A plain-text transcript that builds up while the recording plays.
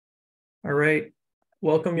All right.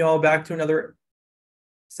 Welcome y'all back to another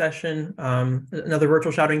session, another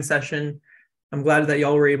virtual shouting session. I'm glad that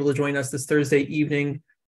y'all were able to join us this Thursday evening.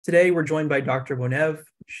 Today, we're joined by Dr. Bonev.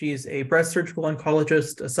 She's a breast surgical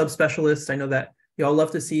oncologist, a subspecialist. I know that y'all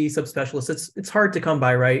love to see subspecialists. It's hard to come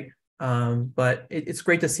by, right? But it's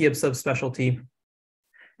great to see a subspecialty.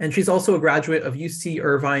 And she's also a graduate of UC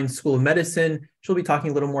Irvine School of Medicine. She'll be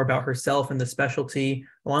talking a little more about herself and the specialty,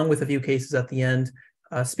 along with a few cases at the end.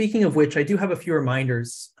 Speaking of which, I do have a few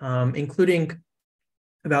reminders, including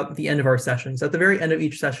about the end of our sessions. At the very end of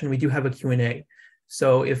each session, we do have a Q&A.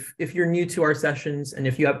 So if you're new to our sessions and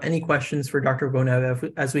if you have any questions for Dr.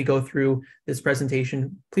 Bonev as we go through this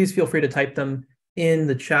presentation, please feel free to type them in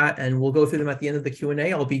the chat and we'll go through them at the end of the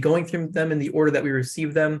Q&A. I'll be going through them in the order that we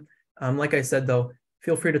receive them. Like I said, though,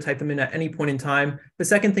 feel free to type them in at any point in time. The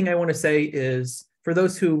second thing I want to say is for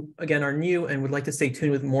those who, again, are new and would like to stay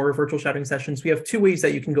tuned with more virtual shouting sessions, we have two ways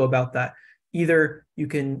that you can go about that. Either you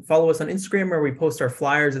can follow us on Instagram where we post our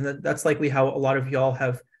flyers, and that's likely how a lot of y'all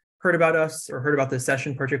have heard about us or heard about this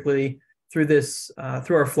session, particularly through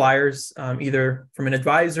through our flyers, either from an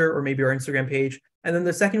advisor or maybe our Instagram page. And then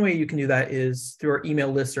the second way you can do that is through our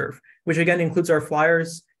email listserv, which again includes our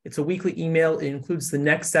flyers. It's a weekly email. It includes the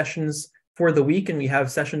next sessions for the week, and we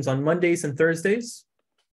have sessions on Mondays and Thursdays.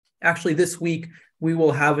 Actually, this week, we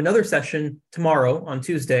will have another session tomorrow on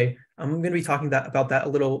Tuesday. I'm going to be talking about that a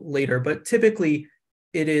little later, but typically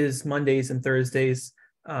it is Mondays and Thursdays.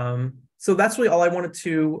 So that's really all I wanted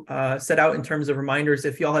to set out in terms of reminders.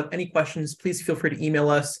 If y'all have any questions, please feel free to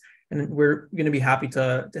email us, and we're going to be happy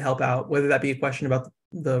to help out, whether that be a question about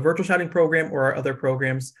the virtual shouting program or our other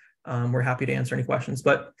programs. We're happy to answer any questions.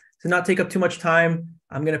 But to not take up too much time,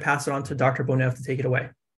 I'm going to pass it on to Dr. Bonev to take it away.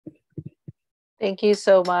 Thank you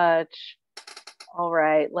so much. All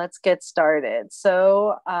right, let's get started.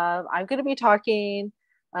 So I'm going to be talking,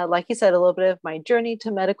 like you said, a little bit of my journey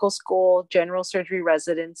to medical school, general surgery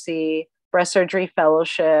residency, breast surgery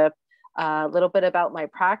fellowship, a little bit about my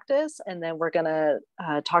practice, and then we're going to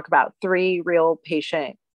talk about 3 real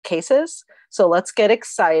patient cases. So let's get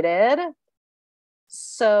excited.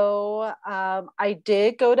 So I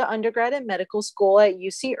did go to undergrad in medical school at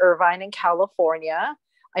UC Irvine in California.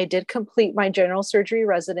 I did complete my general surgery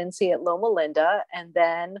residency at Loma Linda, and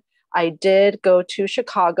then I did go to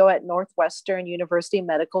Chicago at Northwestern University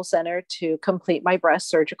Medical Center to complete my breast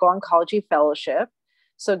surgical oncology fellowship.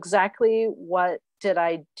 So exactly what did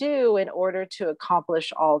I do in order to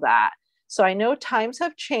accomplish all that? So I know times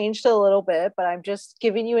have changed a little bit, but I'm just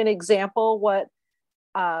giving you an example what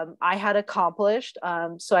I had accomplished.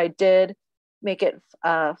 So I did make it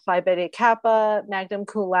Phi Beta Kappa, magna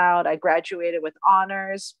cum laude. I graduated with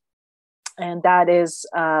honors, and that is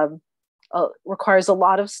requires a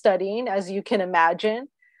lot of studying, as you can imagine.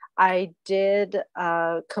 I did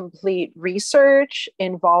complete research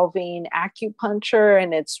involving acupuncture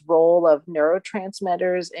and its role of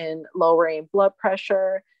neurotransmitters in lowering blood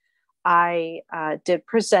pressure. I did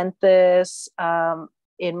present this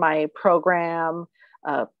in my program,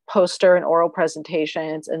 poster and oral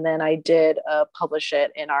presentations, and then I did publish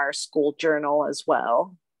it in our school journal as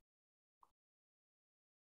well.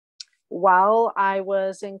 While I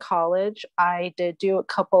was in college, I did do a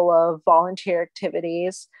couple of volunteer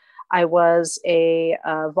activities. I was a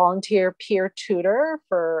volunteer peer tutor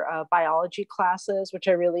for biology classes, which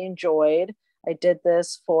I really enjoyed. I did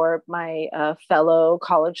this for my fellow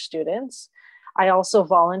college students. I also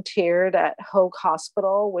volunteered at Hoag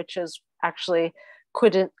Hospital, which is actually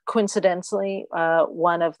coincidentally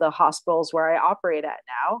one of the hospitals where I operate at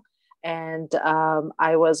now. And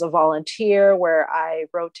I was a volunteer where I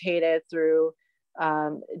rotated through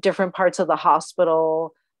different parts of the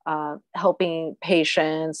hospital, helping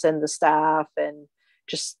patients and the staff and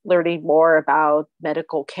just learning more about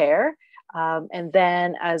medical care. And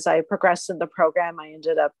then as I progressed in the program, I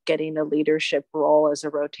ended up getting a leadership role as a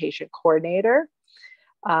rotation coordinator.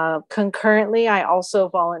 Concurrently, I also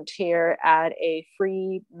volunteer at a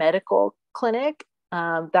free medical clinic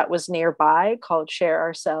that was nearby called Share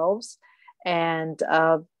Ourselves. And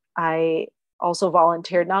I also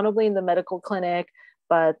volunteered not only in the medical clinic,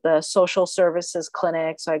 but the social services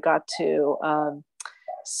clinic. So I got to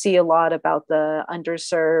see a lot about the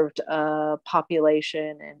underserved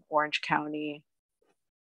population in Orange County.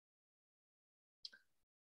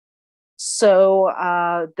 So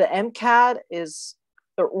the MCAT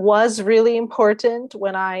was really important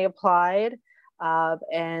when I applied.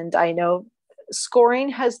 And I know scoring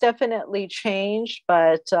has definitely changed,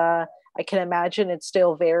 but I can imagine it's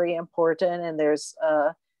still very important. And there's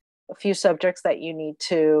a few subjects that you need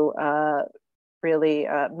to really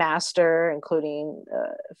master, including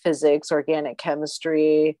physics, organic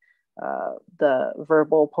chemistry, the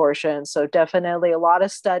verbal portion. So definitely a lot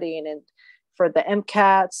of studying, and for the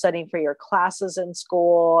MCAT, studying for your classes in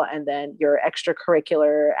school, and then your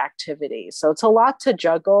extracurricular activities. So it's a lot to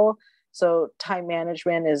juggle. So time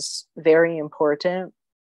management is very important.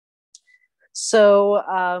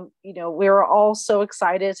 So, we were all so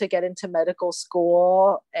excited to get into medical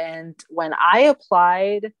school. And when I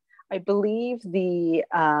applied, I believe the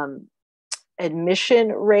admission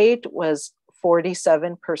rate was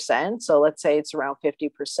 47%. So let's say it's around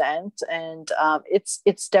 50%. And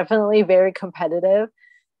it's definitely very competitive.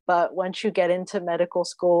 But once you get into medical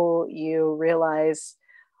school, you realize,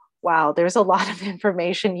 wow, there's a lot of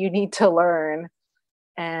information you need to learn.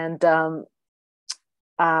 And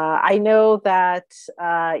I know that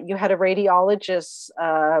you had a radiologist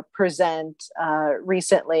present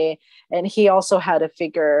recently, and he also had a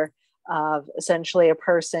figure of essentially a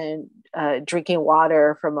person drinking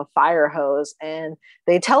water from a fire hose. And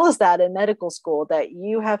they tell us that in medical school, that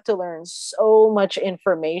you have to learn so much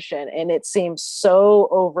information, and it seems so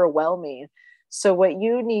overwhelming. So what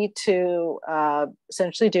you need to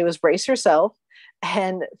essentially do is brace yourself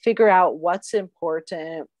and figure out what's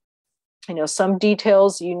important. Some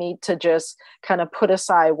details you need to just kind of put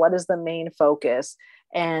aside. What is the main focus?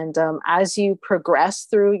 And as you progress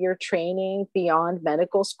through your training beyond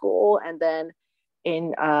medical school, and then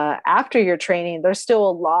after your training, there's still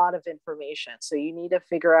a lot of information. So you need to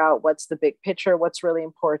figure out what's the big picture, what's really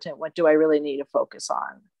important, what do I really need to focus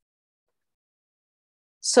on?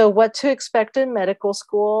 So what to expect in medical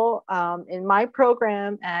school? In my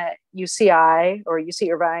program at UCI or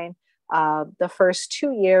UC Irvine, the first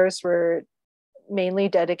 2 years were mainly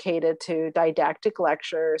dedicated to didactic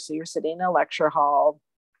lectures. So you're sitting in a lecture hall,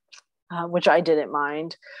 which I didn't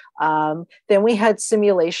mind. Then we had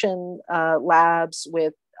simulation labs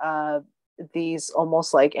with these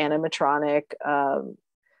almost like animatronic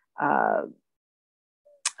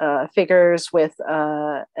figures with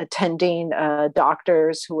attending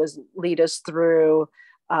doctors who would lead us through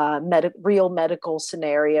real medical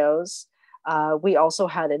scenarios. We also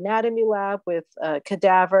had anatomy lab with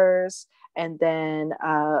cadavers. And then,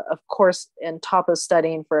 of course, on top of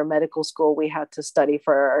studying for medical school, we had to study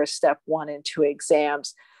for our step 1 and 2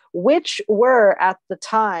 exams, which were at the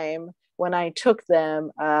time when I took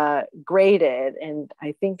them graded. And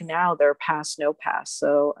I think now they're pass, no pass.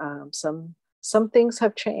 So some things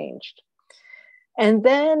have changed. And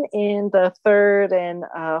then in the 3rd and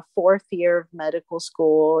 4th year of medical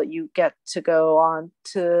school, you get to go on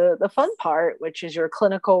to the fun part, which is your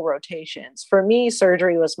clinical rotations. For me,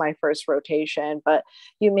 surgery was my first rotation, but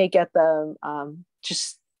you may get them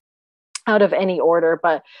just out of any order.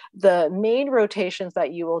 But the main rotations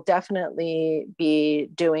that you will definitely be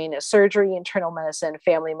doing is surgery, internal medicine,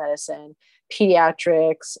 family medicine,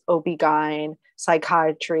 pediatrics, OB-GYN,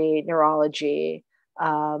 psychiatry, neurology,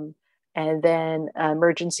 and then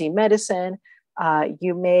emergency medicine.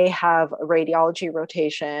 You may have a radiology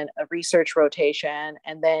rotation, a research rotation,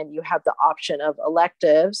 and then you have the option of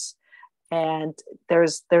electives. And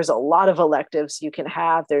there's a lot of electives you can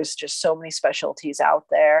have. There's just so many specialties out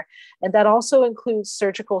there. And that also includes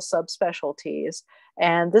surgical subspecialties.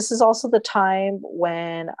 And this is also the time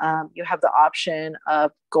when you have the option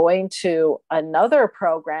of going to another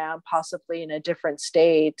program, possibly in a different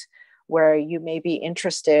state, where you may be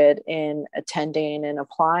interested in attending and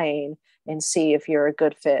applying, and see if you're a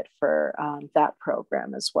good fit for that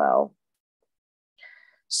program as well.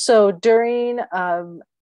 So during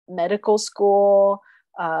medical school,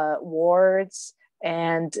 wards,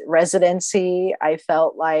 and residency, I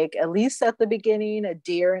felt like, at least at the beginning, a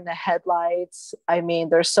deer in the headlights. I mean,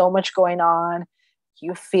 there's so much going on.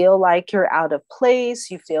 You feel like you're out of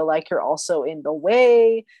place. You feel like you're also in the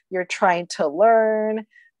way. You're trying to learn,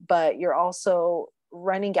 but you're also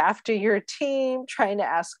running after your team, trying to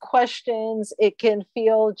ask questions. It can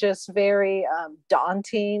feel just very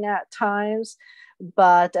daunting at times.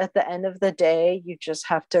 But at the end of the day, you just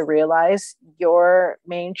have to realize your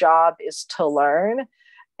main job is to learn.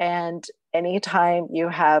 And anytime you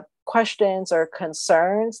have questions or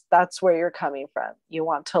concerns, that's where you're coming from. You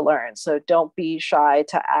want to learn. So don't be shy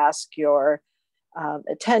to ask your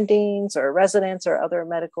attendings or residents or other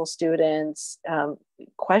medical students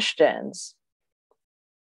questions.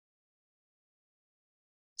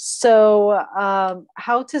 So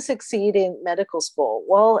how to succeed in medical school?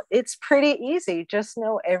 Well, it's pretty easy. Just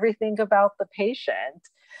know everything about the patient.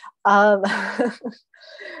 And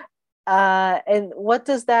what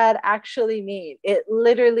does that actually mean? It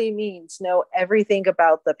literally means know everything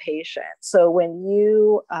about the patient. So when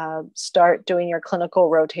you start doing your clinical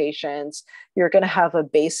rotations, you're going to have a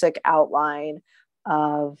basic outline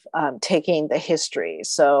of taking the history.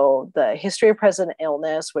 So the history of present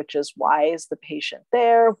illness, which is why is the patient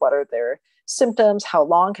there? What are their symptoms? How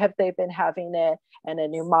long have they been having it? And a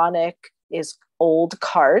mnemonic is old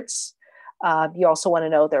carts. You also want to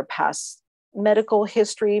know their past medical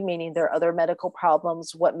history, meaning their other medical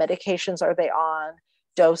problems. What medications are they on?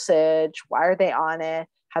 Dosage, why are they on it?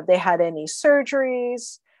 Have they had any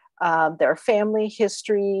surgeries? Their family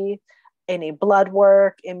history, any blood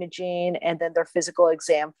work, imaging, and then their physical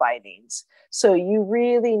exam findings. So you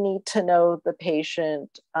really need to know the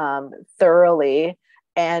patient thoroughly.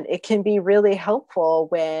 And it can be really helpful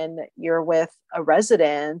when you're with a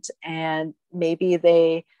resident and maybe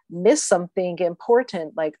they miss something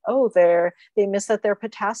important, like, oh, they missed that their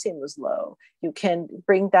potassium was low. You can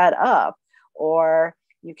bring that up. Or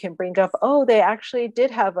you can bring up, oh, they actually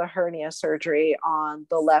did have a hernia surgery on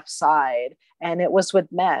the left side and it was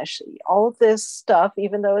with mesh. All of this stuff,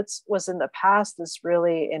 even though it was in the past, is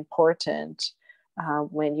really important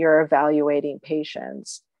when you're evaluating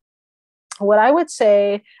patients. What I would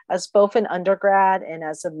say, as both an undergrad and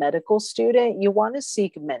as a medical student, you want to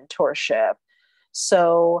seek mentorship.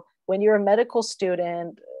 So when you're a medical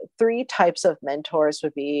student, three types of mentors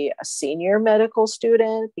would be a senior medical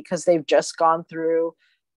student, because they've just gone through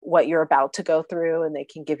what you're about to go through and they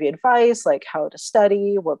can give you advice like how to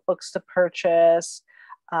study, what books to purchase.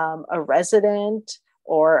 A resident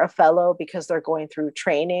or a fellow, because they're going through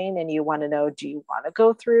training and you want to know, do you want to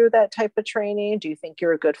go through that type of training? Do you think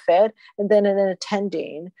you're a good fit? And then an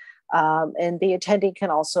attending. And the attending can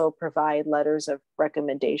also provide letters of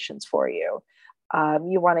recommendations for you.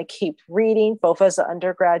 You want to keep reading, both as an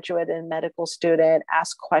undergraduate and medical student.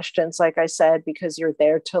 Ask questions, like I said, because you're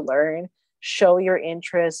there to learn. Show your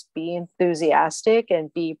interest, be enthusiastic,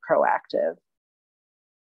 and be proactive.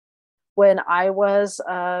 When I was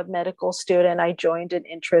a medical student, I joined an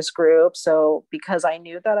interest group. So because I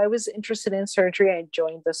knew that I was interested in surgery, I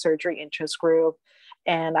joined the surgery interest group.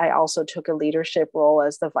 And I also took a leadership role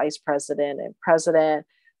as the vice president and president.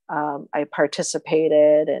 I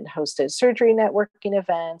participated and hosted surgery networking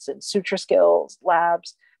events and suture skills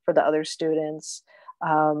labs for the other students.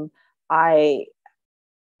 I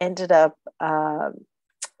ended up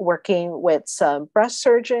working with some breast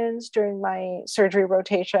surgeons during my surgery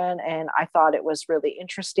rotation, and I thought it was really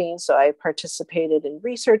interesting. So I participated in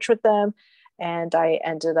research with them, and I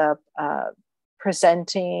ended up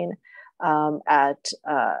presenting at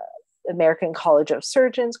American College of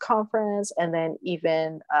Surgeons conference, and then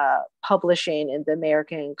even publishing in the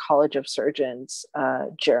American College of Surgeons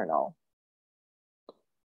journal.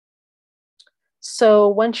 So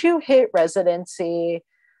once you hit residency,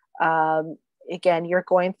 again, you're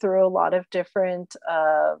going through a lot of different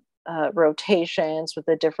rotations with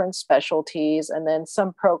the different specialties, and then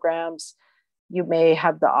some programs you may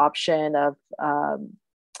have the option of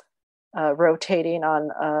rotating on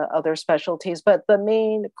other specialties, but the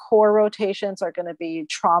main core rotations are going to be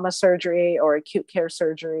trauma surgery or acute care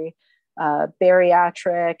surgery,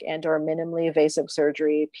 bariatric and or minimally invasive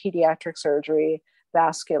surgery, pediatric surgery,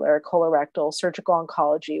 vascular, colorectal, surgical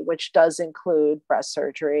oncology, which does include breast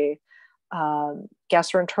surgery,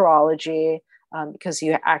 gastroenterology, because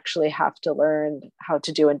you actually have to learn how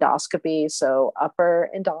to do endoscopy, so upper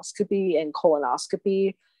endoscopy and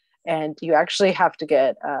colonoscopy, and you actually have to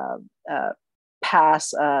get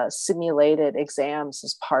pass simulated exams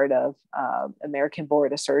as part of American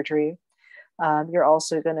Board of Surgery. You're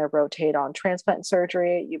also going to rotate on transplant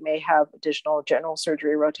surgery. You may have additional general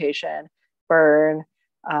surgery rotation, burn,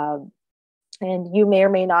 and you may or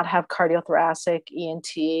may not have cardiothoracic,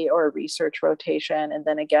 ENT, or research rotation. And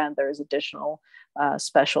then again, there's additional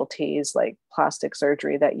specialties like plastic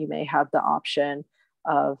surgery that you may have the option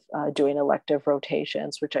of doing elective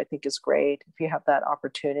rotations, which I think is great if you have that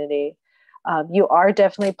opportunity. You are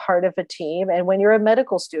definitely part of a team. And when you're a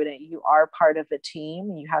medical student, you are part of a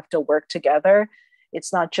team. You have to work together.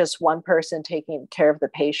 It's not just one person taking care of the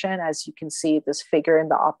patient. As you can see this figure in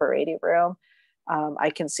the operating room, I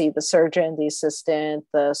can see the surgeon, the assistant,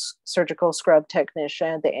 the surgical scrub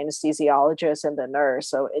technician, the anesthesiologist, and the nurse.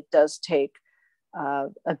 So it does take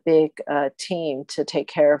a big team to take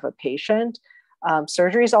care of a patient.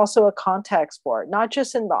 Surgery is also a contact sport, not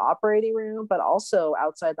just in the operating room, but also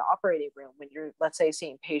outside the operating room. When you're, let's say,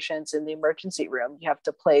 seeing patients in the emergency room, you have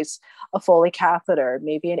to place a Foley catheter,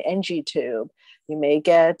 maybe an NG tube. You may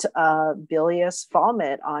get bilious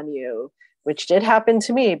vomit on you, which did happen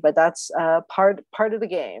to me, but that's part of the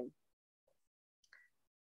game.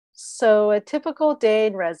 So a typical day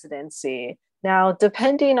in residency. Now,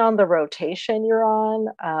 depending on the rotation you're on,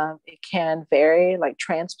 it can vary. Like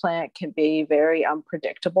transplant can be very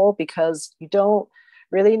unpredictable because you don't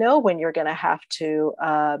really know when you're going to have to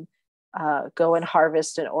go and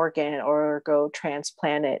harvest an organ or go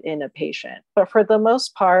transplant it in a patient. But for the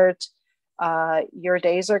most part, your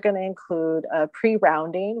days are going to include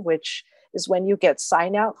pre-rounding, which is when you get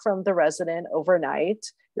sign out from the resident overnight.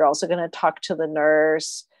 You're also going to talk to the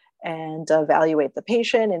nurse and evaluate the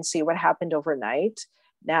patient and see what happened overnight.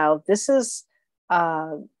 Now, this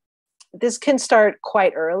can start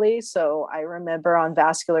quite early. So I remember on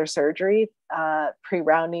vascular surgery,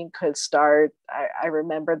 pre-rounding could start, I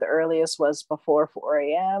remember the earliest was before 4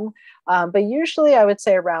 a.m. But usually I would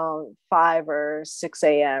say around 5 or 6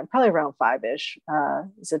 a.m., probably around 5-ish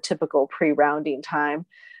is a typical pre-rounding time.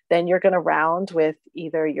 Then you're going to round with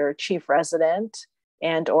either your chief resident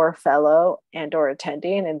and or fellow and or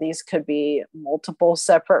attending. And these could be multiple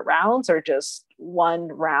separate rounds or just one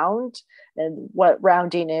round. And what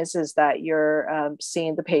rounding is that you're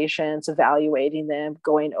seeing the patients, evaluating them,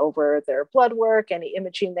 going over their blood work, any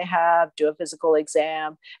imaging they have, do a physical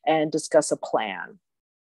exam, and discuss a plan.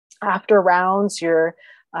 After rounds, you're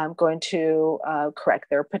going to correct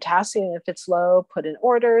their potassium if it's low, put in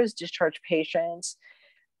orders, discharge patients.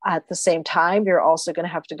 At the same time, you're also going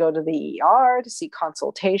to have to go to the ER to see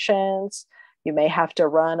consultations. You may have to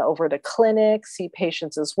run over to clinic, see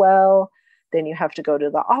patients as well. Then you have to go to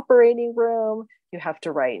the operating room. You have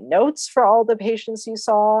to write notes for all the patients you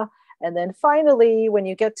saw. And then finally, when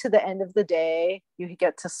you get to the end of the day, you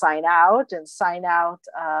get to sign out. And sign out,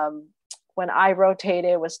 when I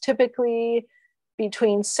rotated, was typically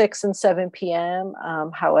between 6 and 7 p.m.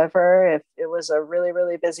 However, if it was a really,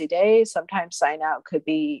 really busy day, sometimes sign out could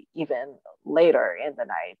be even later in the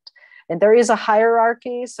night. And there is a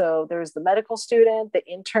hierarchy. So there's the medical student, the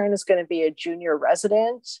intern is going to be a junior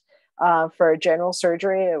resident. For general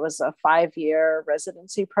surgery, it was a 5-year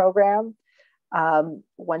residency program.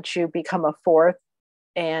 Once you become a 4th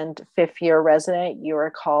and 5th year resident, you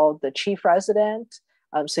are called the chief resident.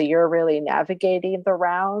 So you're really navigating the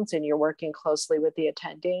rounds and you're working closely with the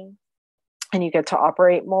attending and you get to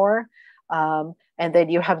operate more. And then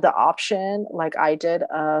you have the option, like I did,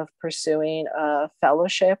 of pursuing a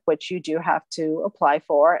fellowship, which you do have to apply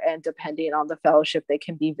for. And depending on the fellowship, they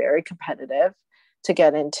can be very competitive to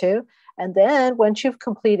get into. And then once you've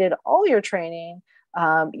completed all your training,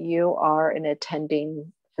 you are an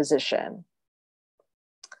attending physician.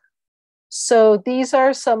 So these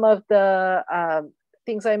are some of the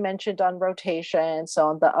things I mentioned on rotation. So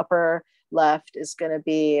on the upper left is going to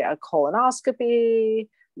be a colonoscopy,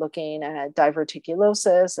 looking at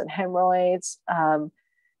diverticulosis and hemorrhoids.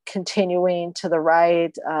 Continuing to the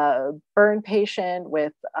right, burn patient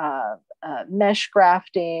with mesh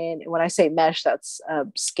grafting. When I say mesh, that's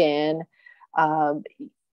skin. You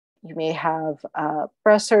may have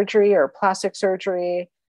breast surgery or plastic surgery.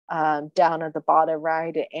 Down at the bottom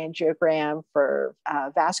right, an angiogram for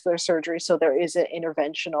vascular surgery. So there is an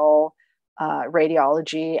interventional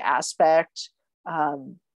radiology aspect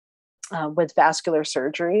with vascular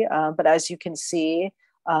surgery. But as you can see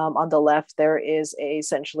on the left, there is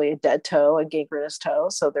essentially a dead toe, a gangrenous toe.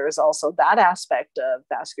 So there is also that aspect of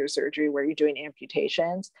vascular surgery where you're doing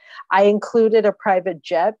amputations. I included a private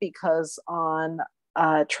jet because on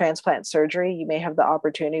transplant surgery, you may have the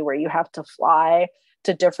opportunity where you have to fly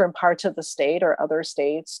to different parts of the state or other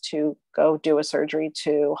states to go do a surgery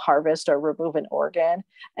to harvest or remove an organ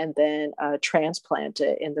and then transplant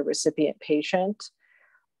it in the recipient patient.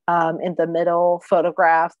 In the middle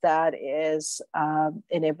photograph, that is an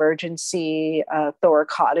emergency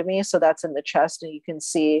thoracotomy. So that's in the chest and you can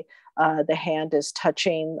see the hand is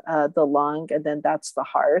touching the lung and then that's the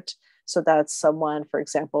heart. So that's someone, for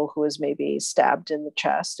example, who is maybe stabbed in the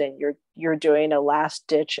chest and you're doing a last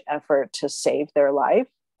ditch effort to save their life.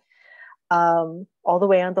 All the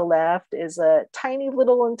way on the left is a tiny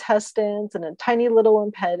little intestines and a tiny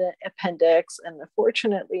little appendix and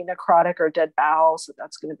unfortunately necrotic or dead bowel. So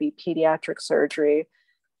that's going to be pediatric surgery.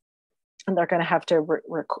 And they're going to have to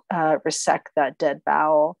resect that dead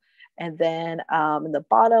bowel. And then in the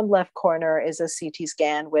bottom left corner is a CT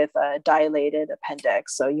scan with a dilated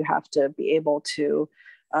appendix. So you have to be able to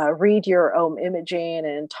read your own imaging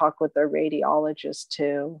and talk with the radiologist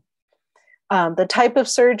too. The type of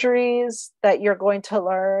surgeries that you're going to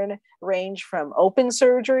learn range from open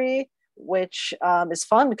surgery, which is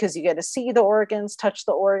fun because you get to see the organs, touch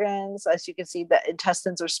the organs. As you can see, the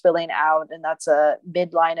intestines are spilling out, and that's a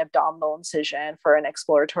midline abdominal incision for an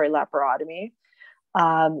exploratory laparotomy.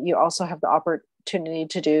 You also have the opportunity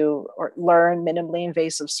to do or learn minimally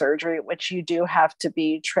invasive surgery, which you do have to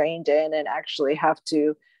be trained in and actually have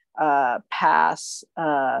to pass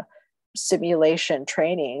simulation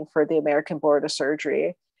training for the American Board of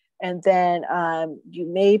Surgery. And then you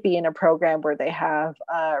may be in a program where they have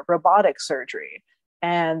robotic surgery.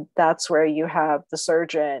 And that's where you have the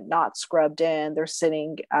surgeon not scrubbed in, they're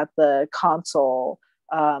sitting at the console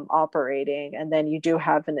operating, and then you do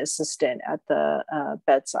have an assistant at the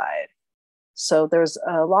bedside. So there's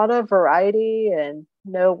a lot of variety, and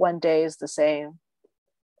no one day is the same.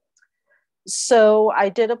 So I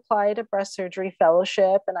did apply to breast surgery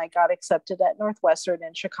fellowship, and I got accepted at Northwestern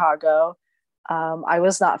in Chicago. I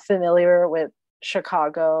was not familiar with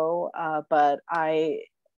Chicago, but I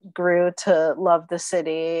grew to love the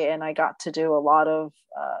city, and I got to do a lot of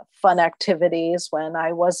fun activities when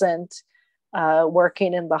I wasn't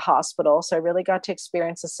working in the hospital. So I really got to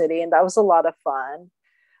experience the city, and that was a lot of fun.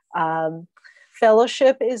 Um,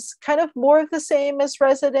 Fellowship is kind of more of the same as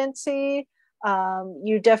residency.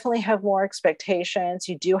 You definitely have more expectations.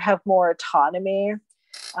 You do have more autonomy.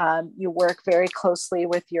 You work very closely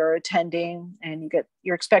with your attending, and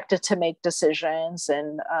you're expected to make decisions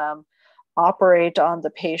and operate on the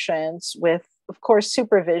patients with, of course,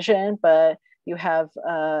 supervision, but you have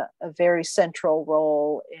a very central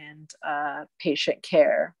role in patient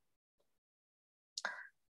care.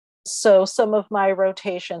 So some of my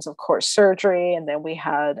rotations, of course, surgery, and then we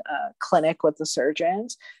had a clinic with the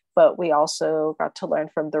surgeons, but we also got to learn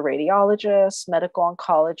from the radiologists, medical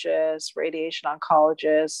oncologists, radiation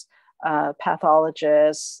oncologists,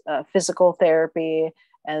 pathologists, physical therapy,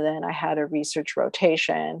 and then I had a research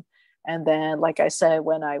rotation. And then, like I said,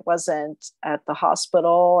 when I wasn't at the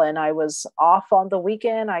hospital and I was off on the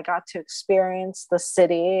weekend, I got to experience the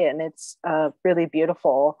city, and it's really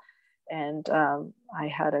beautiful. And I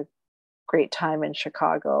had a great time in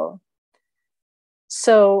Chicago.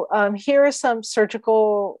 So here are some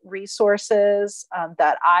surgical resources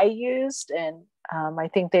that I used, and I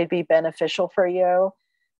think they'd be beneficial for you.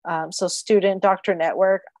 So Student Doctor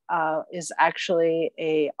Network is actually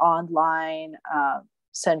a online,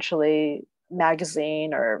 essentially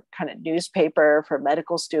magazine or kind of newspaper for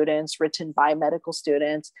medical students, written by medical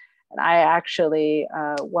students. And I actually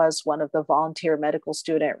was one of the volunteer medical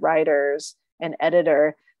student writers and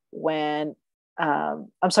editor when,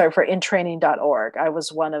 I'm sorry, for intraining.org. I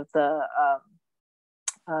was one of the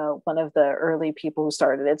early people who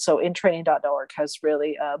started it. So intraining.org has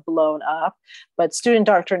really blown up. But Student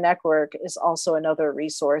Doctor Network is also another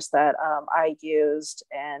resource that I used.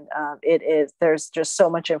 And there's just so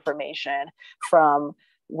much information, from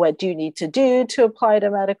what do you need to do to apply to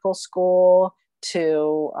medical school,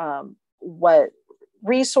 to what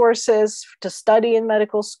resources to study in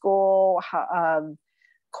medical school,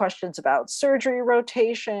 questions about surgery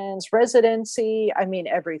rotations, residency, I mean,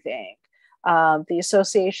 everything. The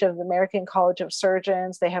Association of the American College of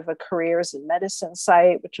Surgeons, they have a careers in medicine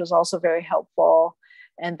site, which was also very helpful.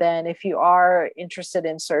 And then if you are interested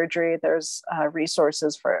in surgery, there's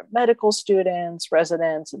resources for medical students,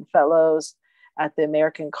 residents, and fellows at the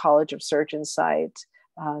American College of Surgeons site.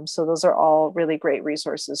 So those are all really great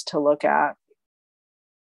resources to look at.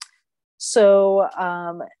 So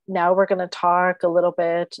now we're going to talk a little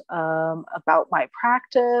bit about my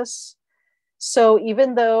practice. So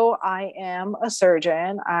even though I am a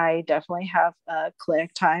surgeon, I definitely have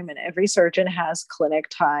clinic time, and every surgeon has clinic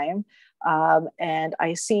time. And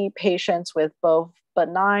I see patients with both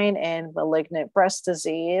benign and malignant breast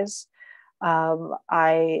disease.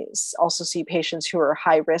 I also see patients who are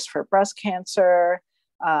high risk for breast cancer.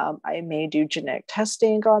 I may do genetic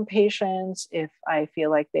testing on patients if I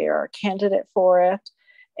feel like they are a candidate for it.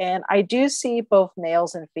 And I do see both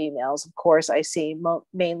males and females. Of course, I see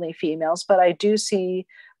mainly females, but I do see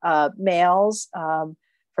males.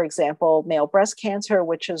 For example, male breast cancer,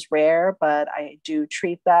 which is rare, but I do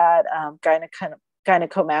treat that.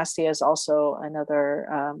 Gynecomastia is also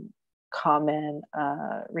another common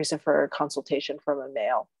reason for consultation from a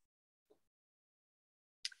male.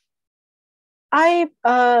 I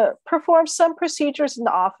perform some procedures in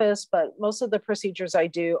the office, but most of the procedures I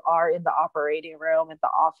do are in the operating room. In the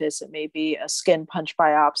office, it may be a skin punch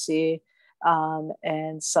biopsy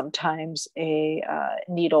and sometimes a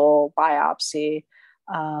needle biopsy.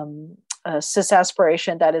 A cyst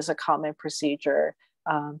aspiration, that is a common procedure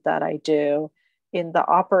that I do. In the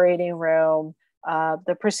operating room,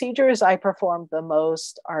 the procedures I perform the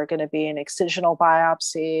most are going to be an excisional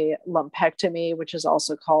biopsy, lumpectomy, which is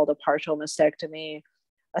also called a partial mastectomy,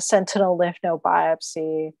 a sentinel lymph node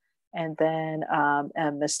biopsy, and then a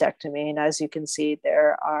mastectomy. And as you can see,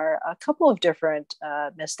 there are a couple of different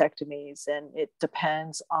mastectomies, and it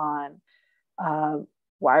depends on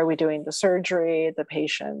why are we doing the surgery, the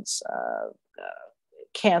patient's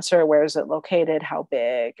cancer, where is it located, how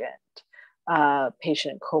big, and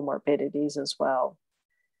patient comorbidities as well.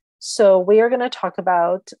 So we are going to talk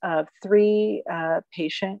about three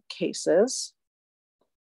patient cases.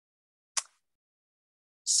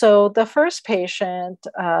 So the first patient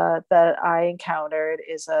that I encountered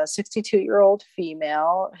is a 62-year-old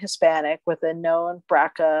female Hispanic with a known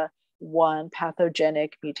BRCA1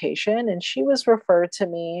 pathogenic mutation, and she was referred to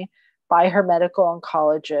me by her medical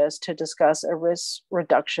oncologist to discuss a risk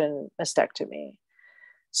reduction mastectomy.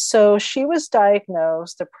 So she was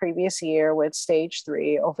diagnosed the previous year with stage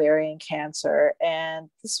 3 ovarian cancer. And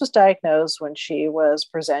this was diagnosed when she was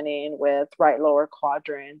presenting with right lower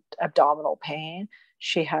quadrant abdominal pain.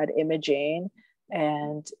 She had imaging,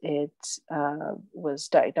 and it was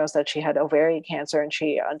diagnosed that she had ovarian cancer, and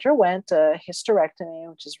she underwent a hysterectomy,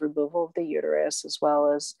 which is removal of the uterus, as well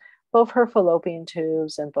as both her fallopian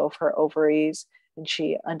tubes and both her ovaries. And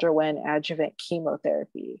she underwent adjuvant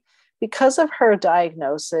chemotherapy. Because of her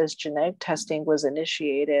diagnosis, genetic testing was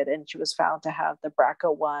initiated, and she was found to have the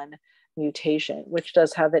BRCA1 mutation, which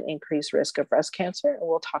does have an increased risk of breast cancer. And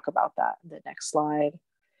we'll talk about that in the next slide.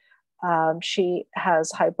 She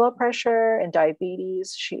has high blood pressure and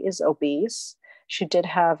diabetes. She is obese. She did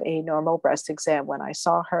have a normal breast exam when I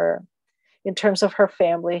saw her. In terms of her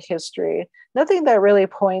family history, nothing that really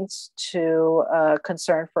points to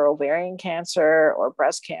concern for ovarian cancer or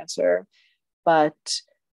breast cancer, but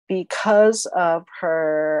because of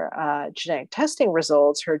her genetic testing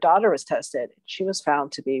results, her daughter was tested. She was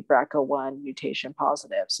found to be BRCA1 mutation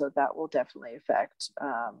positive. So that will definitely affect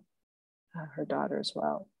her daughter as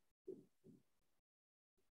well.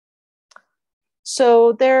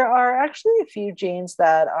 So there are actually a few genes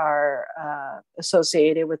that are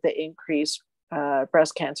associated with the increased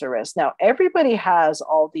breast cancer risk. Now, everybody has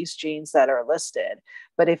all these genes that are listed,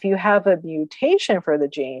 but if you have a mutation for the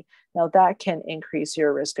gene, now that can increase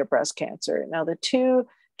your risk of breast cancer. Now, the two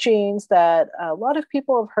genes that a lot of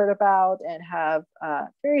people have heard about and have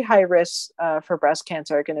very high risks for breast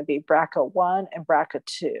cancer are going to be BRCA1 and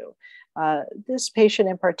BRCA2. This patient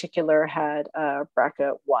in particular had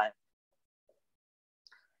BRCA1.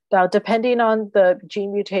 Now, depending on the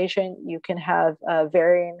gene mutation, you can have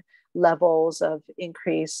varying levels of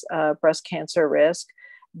increased breast cancer risk.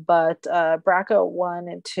 But BRCA1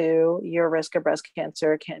 and 2, your risk of breast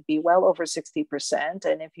cancer can be well over 60%.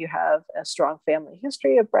 And if you have a strong family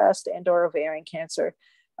history of breast and or ovarian cancer,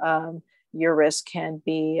 your risk can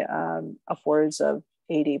be upwards of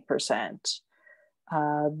 80%.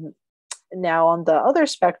 Now, on the other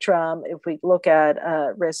spectrum, if we look at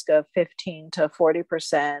a risk of 15 to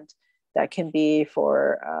 40%, that can be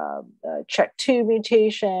for CHEK2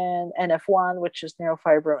 mutation, NF1, which is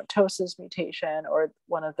neurofibromatosis mutation, or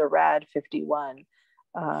one of the RAD51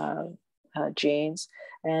 genes.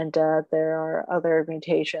 And there are other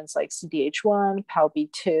mutations like CDH1,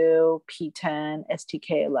 PALB2, PTEN,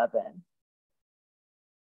 STK11.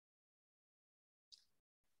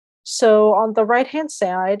 So on the right-hand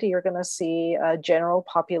side, you're going to see general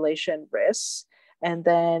population risks. And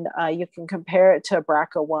then you can compare it to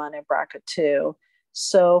BRCA1 and BRCA2.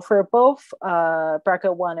 So for both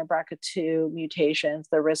BRCA1 and BRCA2 mutations,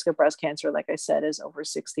 the risk of breast cancer, like I said, is over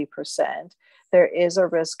 60%. There is a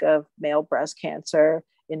risk of male breast cancer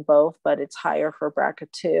in both, but it's higher for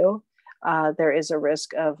BRCA2. There is a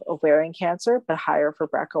risk of ovarian cancer, but higher for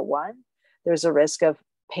BRCA1. There's a risk of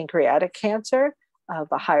pancreatic cancer,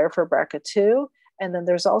 but higher for BRCA2. And then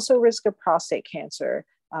there's also risk of prostate cancer,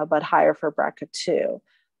 but higher for BRCA2.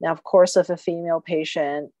 Now, of course, if a female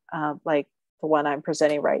patient, like the one I'm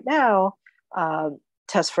presenting right now,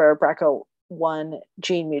 tests for a BRCA1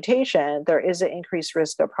 gene mutation, there is an increased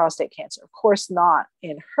risk of prostate cancer. Of course, not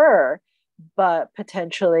in her, but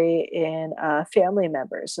potentially in family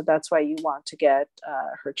members. So that's why you want to get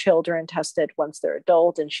her children tested once they're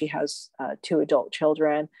adult, and she has 2 adult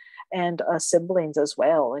children, and siblings as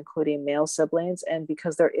well, including male siblings, and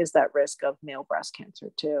because there is that risk of male breast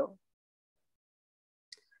cancer too.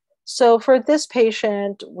 So for this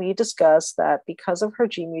patient, we discussed that because of her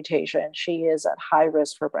gene mutation, she is at high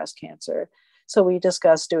risk for breast cancer. So we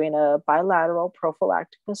discussed doing a bilateral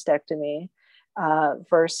prophylactic mastectomy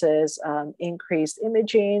versus increased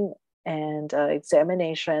imaging and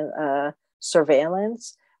examination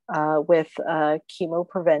surveillance with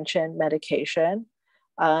chemoprevention medication.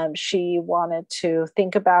 She wanted to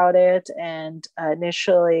think about it and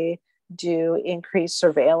initially do increased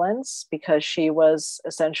surveillance because she was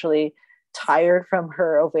essentially tired from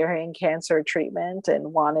her ovarian cancer treatment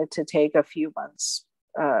and wanted to take a few months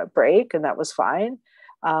break, and that was fine.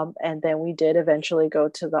 And then we did eventually go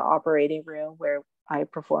to the operating room where I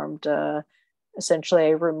performed, essentially I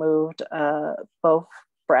removed both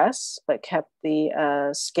breasts, but kept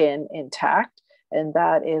the skin intact. and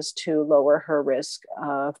that is to lower her risk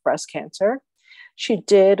of breast cancer. She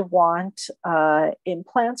did want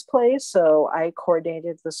implants placed, so I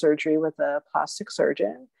coordinated the surgery with a plastic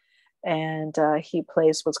surgeon, and he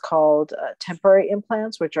placed what's called temporary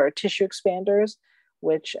implants, which are tissue expanders,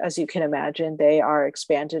 which, as you can imagine, they are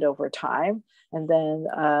expanded over time. And then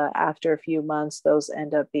after a few months, those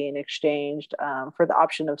end up being exchanged for the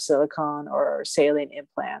option of silicone or saline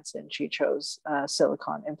implants, and she chose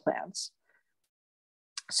silicone implants.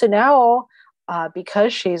 So now,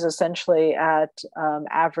 because she's essentially at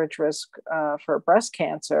average risk for breast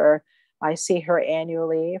cancer, I see her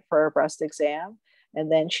annually for a breast exam. And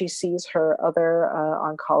then she sees her other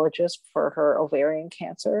oncologist for her ovarian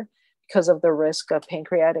cancer. Because of the risk of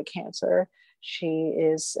pancreatic cancer, she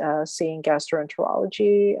is seeing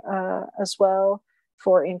gastroenterology as well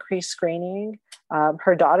for increased screening.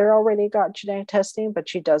 Her daughter already got genetic testing, but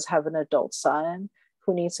she does have an adult son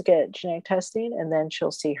who needs to get genetic testing, and then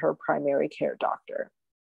she'll see her primary care doctor.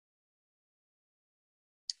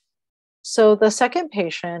 So the second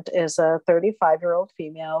patient is a 35-year-old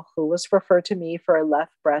female who was referred to me for a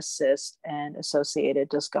left breast cyst and associated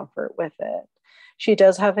discomfort with it. She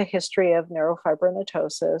does have a history of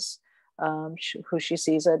neurofibromatosis, who she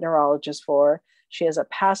sees a neurologist for. She has a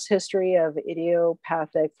past history of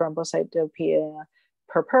idiopathic thrombocytopenia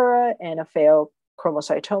purpura and a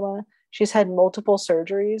pheochromocytoma. She's had multiple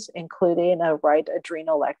surgeries, including a right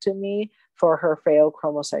adrenalectomy for her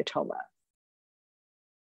pheochromocytoma.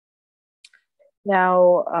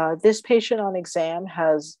 Now, this patient on exam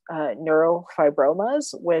has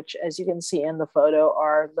neurofibromas, which, as you can see in the photo,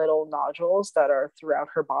 are little nodules that are throughout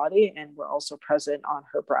her body and were also present on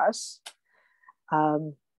her breasts.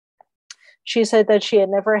 She said that she had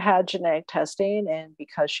never had genetic testing, and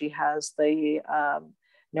because she has the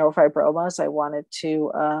neurofibromas, I wanted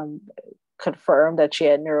to confirm that she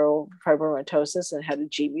had neurofibromatosis and had a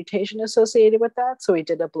G mutation associated with that. So we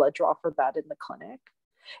did a blood draw for that in the clinic.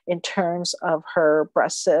 In terms of her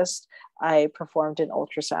breast cyst, I performed an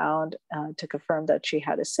ultrasound to confirm that she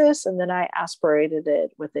had a cyst, and then I aspirated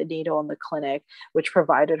it with a needle in the clinic, which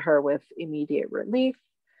provided her with immediate relief.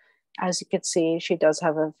 As you can see, she does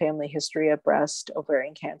have a family history of breast,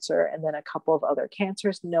 ovarian cancer, and then a couple of other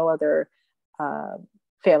cancers. No other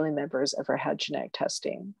family members ever had genetic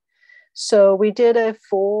testing. So we did a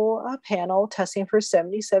full panel testing for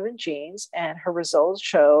 77 genes, and her results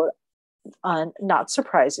showed, not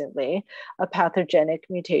surprisingly, a pathogenic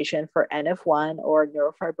mutation for NF1 or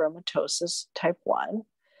neurofibromatosis type 1.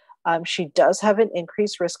 She does have an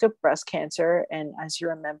increased risk of breast cancer. And as you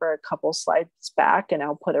remember a couple slides back, and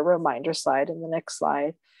I'll put a reminder slide in the next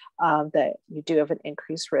slide, that you do have an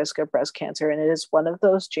increased risk of breast cancer. And it is one of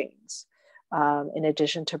those genes, in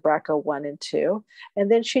addition to BRCA1 and 2.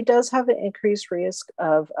 And then she does have an increased risk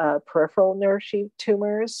of peripheral nerve sheath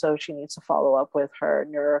tumors. So she needs to follow up with her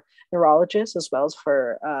neurologist as well as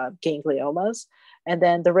for gangliomas. And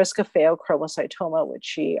then the risk of pheochromocytoma, which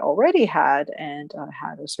she already had and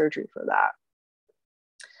had a surgery for that.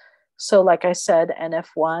 So like I said,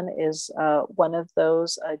 NF1 is one of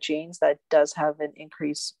those genes that does have an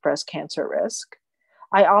increased breast cancer risk.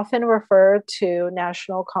 I often refer to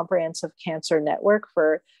National Comprehensive Cancer Network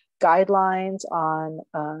for guidelines on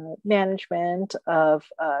management of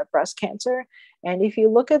breast cancer. And if you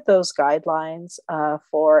look at those guidelines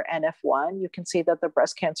for NF1, you can see that the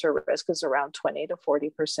breast cancer risk is around 20 to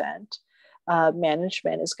 40%.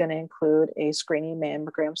 Management is going to include a screening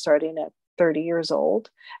mammogram starting at 30 years old,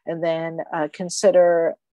 and then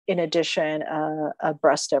consider, in addition, a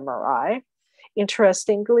breast MRI.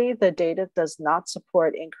 Interestingly, the data does not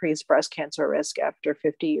support increased breast cancer risk after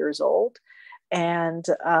 50 years old, and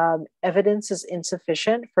evidence is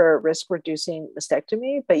insufficient for risk-reducing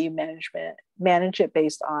mastectomy, but you manage it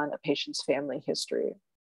based on a patient's family history.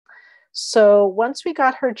 So once we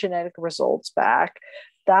got her genetic results back,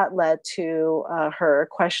 that led to her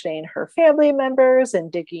questioning her family members and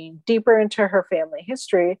digging deeper into her family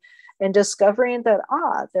history, and discovering that,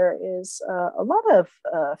 there is a lot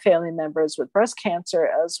of family members with breast cancer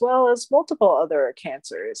as well as multiple other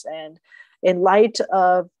cancers. And in light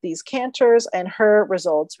of these cancers and her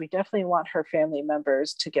results, we definitely want her family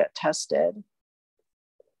members to get tested.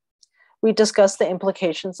 We discussed the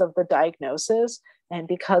implications of the diagnosis, and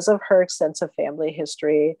because of her extensive family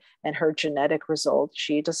history and her genetic results,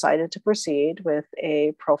 she decided to proceed with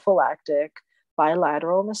a prophylactic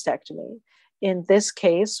bilateral mastectomy. In this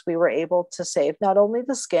case, we were able to save not only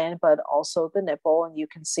the skin, but also the nipple, and you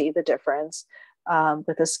can see the difference.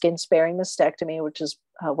 With a skin-sparing mastectomy, which is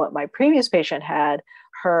what my previous patient had,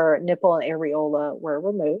 her nipple and areola were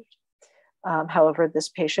removed. However, this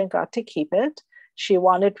patient got to keep it. She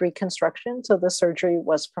wanted reconstruction, so the surgery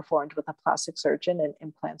was performed with a plastic surgeon and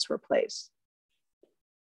implants were placed.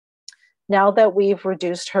 Now that we've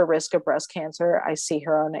reduced her risk of breast cancer, I see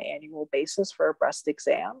her on an annual basis for a breast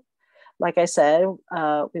exam. Like I said,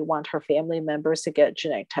 we want her family members to get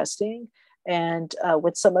genetic testing. And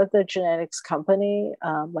with some of the genetics company,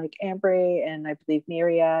 like Ambry and I believe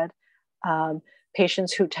Myriad,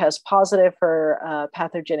 patients who test positive for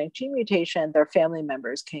pathogenic gene mutation, their family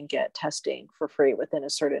members can get testing for free within a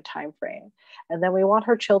certain time frame. And then we want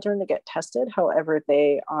her children to get tested. However,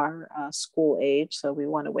 they are school age, so we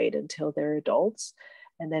want to wait until they're adults.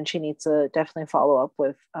 And then she needs to definitely follow up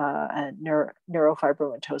with a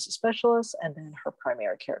neurofibromatosis specialist and then her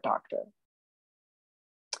primary care doctor.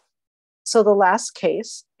 So the last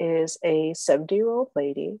case is a 70-year-old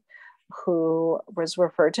lady who was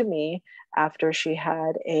referred to me after she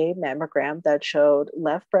had a mammogram that showed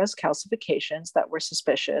left breast calcifications that were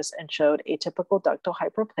suspicious and showed atypical ductal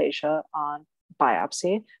hyperplasia on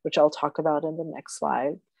biopsy, which I'll talk about in the next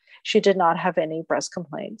slide. She did not have any breast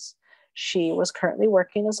complaints. She was currently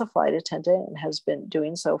working as a flight attendant and has been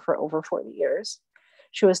doing so for over 40 years.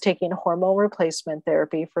 She was taking hormone replacement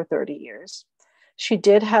therapy for 30 years. She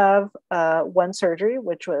did have one surgery,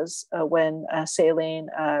 which was when saline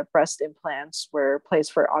breast implants were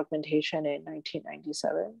placed for augmentation in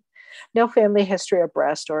 1997. No family history of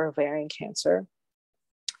breast or ovarian cancer.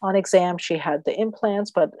 On exam, she had the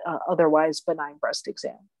implants, but otherwise benign breast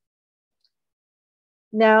exam.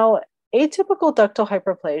 Now, atypical ductal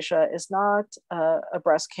hyperplasia is not a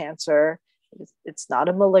breast cancer. It's not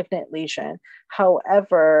a malignant lesion.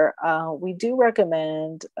 However, we do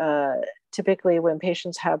recommend typically when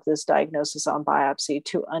patients have this diagnosis on biopsy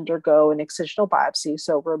to undergo an excisional biopsy,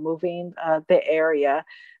 so removing the area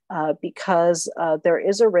because there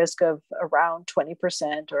is a risk of around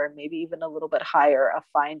 20% or maybe even a little bit higher of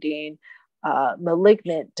finding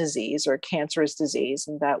malignant disease or cancerous disease,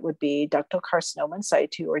 and that would be ductal carcinoma in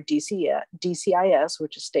situ or DCIS,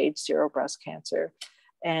 which is stage 0 breast cancer,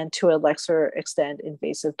 and to a lesser extent,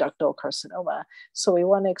 invasive ductal carcinoma. So we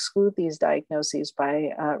want to exclude these diagnoses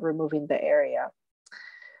by removing the area.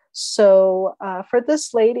 So for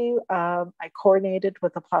this lady, I coordinated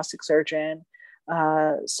with a plastic surgeon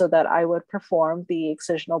so that I would perform the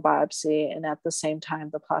excisional biopsy, and at the same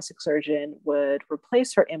time, the plastic surgeon would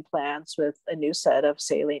replace her implants with a new set of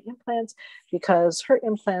saline implants because her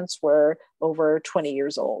implants were over 20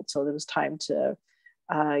 years old. So it was time to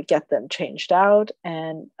get them changed out.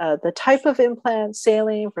 And the type of implant,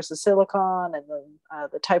 saline versus silicone, and then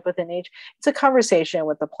the type within each, it's a conversation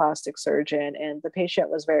with the plastic surgeon. And the patient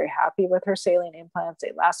was very happy with her saline implants.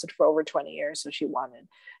 They lasted for over 20 years. So she wanted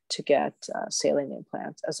to get saline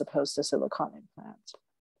implants as opposed to silicone implants.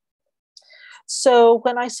 So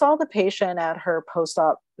when I saw the patient at her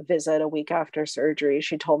post-op visit a week after surgery,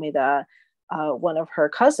 she told me that one of her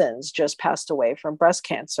cousins just passed away from breast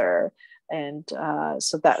cancer. And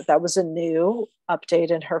so that was a new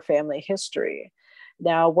update in her family history.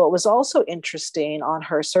 Now, what was also interesting on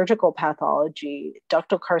her surgical pathology,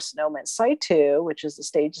 ductal carcinoma in situ, which is the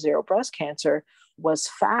stage 0 breast cancer, was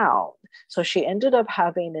found. So she ended up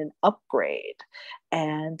having an upgrade,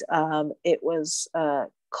 and it was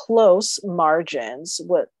close margins.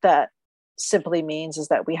 What that simply means is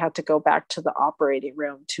that we had to go back to the operating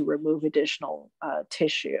room to remove additional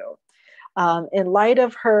tissue. In light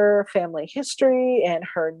of her family history and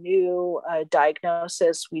her new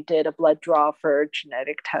diagnosis, we did a blood draw for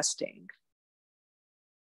genetic testing.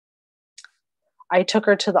 I took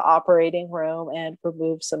her to the operating room and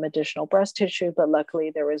removed some additional breast tissue, but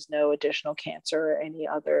luckily there was no additional cancer or any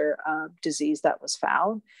other disease that was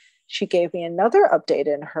found. She gave me another update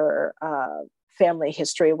in her family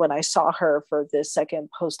history when I saw her for this second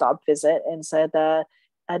post-op visit and said that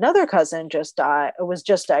another cousin was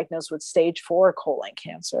just diagnosed with stage 4 colon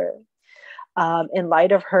cancer. In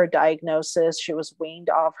light of her diagnosis, she was weaned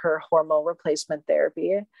off her hormone replacement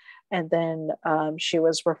therapy. And then she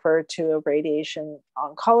was referred to a radiation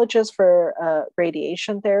oncologist for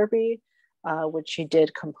radiation therapy, which she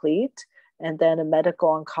did complete. And then a medical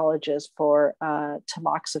oncologist for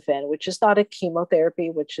tamoxifen, which is not a chemotherapy,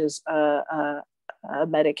 which is a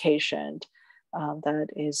medication that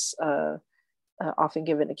is often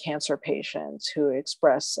given to cancer patients who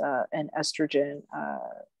express an estrogen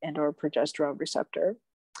and or progesterone receptor.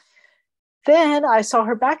 Then I saw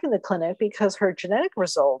her back in the clinic because her genetic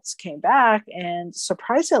results came back, and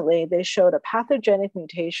surprisingly, they showed a pathogenic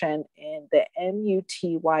mutation in the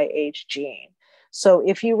MUTYH gene. So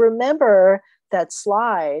if you remember that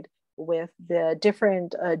slide with the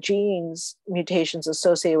different genes mutations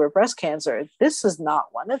associated with breast cancer, this is not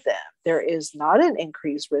one of them. There is not an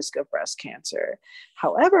increased risk of breast cancer.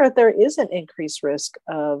 However, there is an increased risk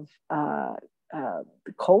of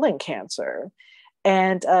colon cancer.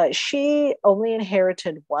 And she only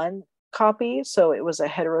inherited one copy. So it was a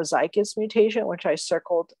heterozygous mutation, which I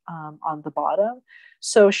circled on the bottom.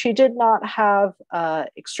 So she did not have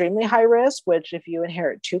extremely high risk, which if you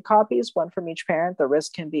inherit two copies, one from each parent, the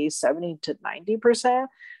risk can be 70 to 90%.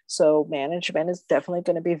 So management is definitely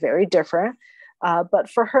going to be very different. But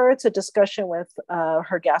for her, it's a discussion with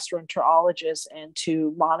her gastroenterologist and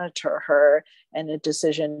to monitor her and a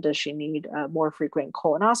decision, does she need more frequent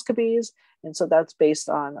colonoscopies? And so that's based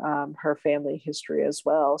on her family history as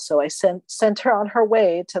well. So I sent her on her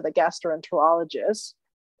way to the gastroenterologist.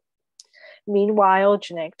 Meanwhile,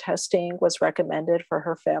 genetic testing was recommended for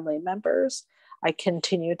her family members. I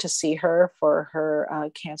continue to see her for her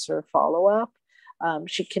cancer follow-up.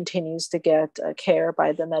 She continues to get care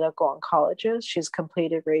by the medical oncologist. She's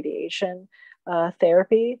completed radiation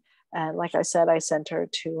therapy. And like I said, I sent her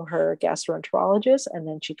to her gastroenterologist, and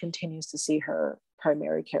then she continues to see her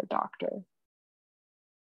primary care doctor.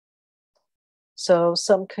 So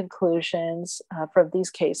some conclusions from these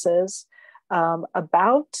cases.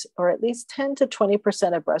 About, or at least 10 to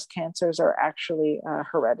 20% of breast cancers are actually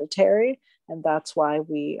hereditary. And that's why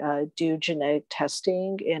we do genetic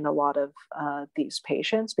testing in a lot of these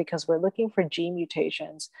patients, because we're looking for gene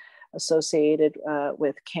mutations associated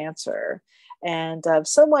with cancer. And if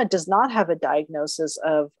someone does not have a diagnosis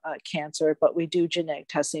of cancer, but we do genetic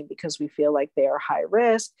testing because we feel like they are high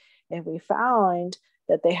risk, and we found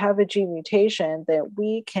that they have a gene mutation, that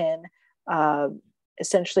we can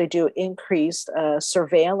essentially do increased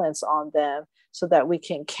surveillance on them so that we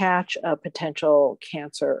can catch a potential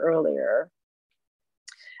cancer earlier.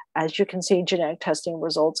 As you can see, genetic testing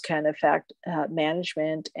results can affect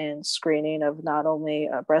management and screening of not only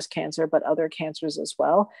breast cancer, but other cancers as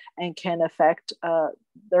well, and can affect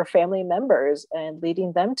their family members and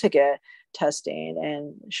leading them to get testing.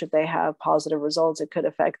 And should they have positive results, it could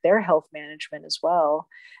affect their health management as well.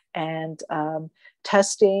 And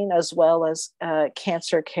testing as well as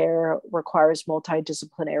cancer care requires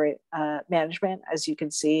multidisciplinary management. As you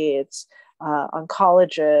can see, it's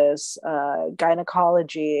oncologists,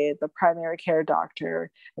 gynecology, the primary care doctor,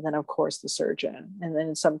 and then of course the surgeon. And then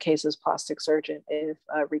in some cases, plastic surgeon if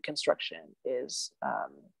reconstruction is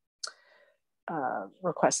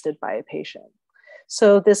requested by a patient.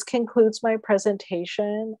 So this concludes my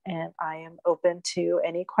presentation, and I am open to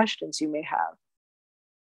any questions you may have.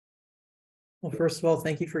 Well, first of all,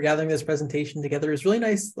 thank you for gathering this presentation together. It's really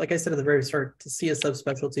nice, like I said at the very start, to see a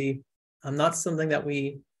subspecialty. Not something that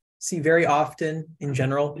we see very often in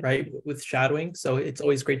general, right, with shadowing. So it's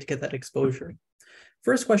always great to get that exposure.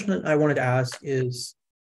 First question I wanted to ask is,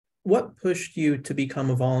 what pushed you to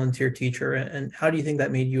become a volunteer teacher, and how do you think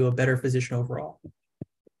that made you a better physician overall?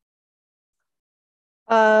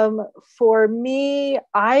 For me,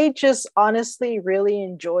 I just honestly really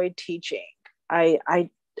enjoyed teaching. I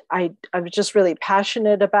was just really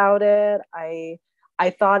passionate about it. I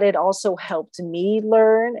thought it also helped me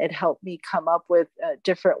learn. It helped me come up with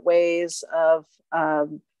different ways of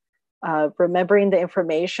remembering the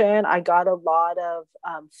information. I got a lot of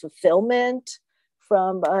fulfillment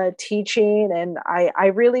from teaching, and I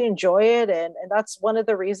really enjoy it. And that's one of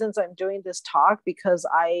the reasons I'm doing this talk, because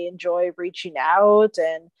I enjoy reaching out.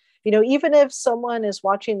 And, you know, even if someone is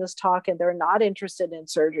watching this talk and they're not interested in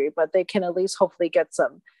surgery, but they can at least hopefully get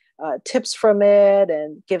some tips from it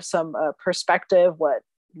and give some perspective, what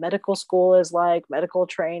medical school is like, medical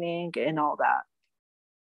training, and all that.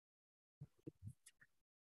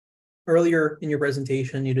 Earlier in your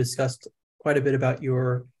presentation, you discussed quite a bit about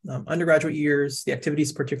your undergraduate years, the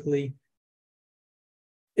activities particularly.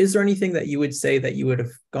 Is there anything that you would say that you would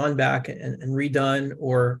have gone back and redone,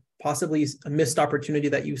 or possibly a missed opportunity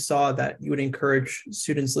that you saw that you would encourage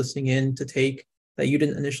students listening in to take that you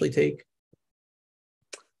didn't initially take?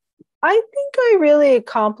 I think I really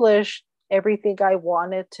accomplished everything I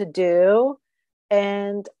wanted to do.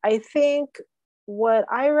 And I think what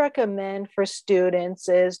I recommend for students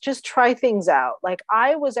is just try things out. Like,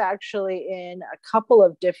 I was actually in a couple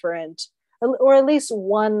of different, or at least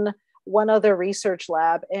one other research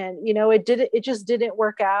lab, and you know, it just didn't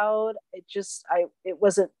work out. It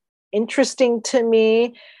wasn't interesting to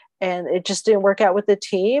me, and it just didn't work out with the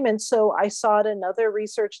team. And so I sought another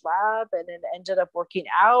research lab, and it ended up working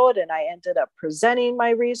out, and I ended up presenting my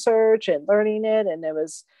research and learning it. And it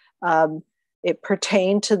was, it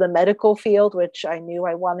pertained to the medical field, which I knew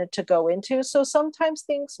I wanted to go into. So sometimes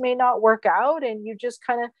things may not work out, and you just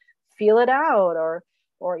kind of feel it out.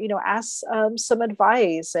 or, ask some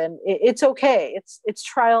advice, and it's okay. It's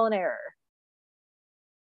trial and error.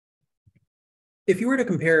 If you were to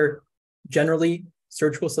compare generally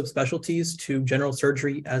surgical subspecialties to general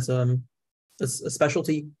surgery as a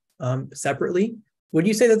specialty separately, would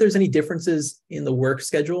you say that there's any differences in the work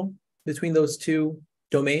schedule between those two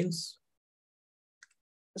domains?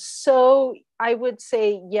 So I would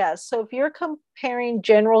say yes. So if you're comparing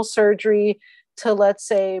general surgery to, let's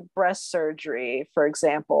say, breast surgery, for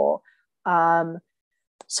example,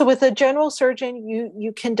 so with a general surgeon,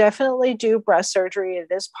 you can definitely do breast surgery. It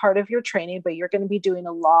is part of your training, but you're going to be doing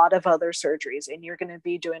a lot of other surgeries, and you're going to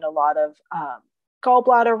be doing a lot of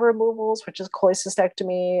gallbladder removals, which is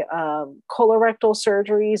cholecystectomy, colorectal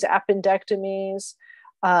surgeries, appendectomies.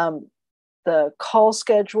 The call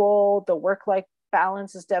schedule, the work-life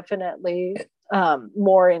balance is definitely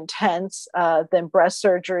more intense than breast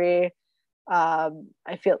surgery. I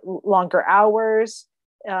feel longer hours.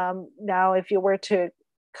 Now, if you were to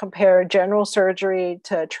compare general surgery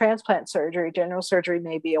to transplant surgery, general surgery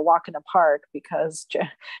may be a walk in the park, because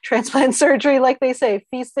transplant surgery, like they say,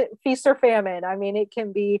 feast or famine. I mean, it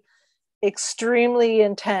can be extremely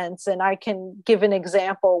intense. And I can give an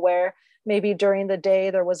example where maybe during the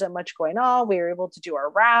day there wasn't much going on. We were able to do our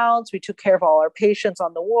rounds. We took care of all our patients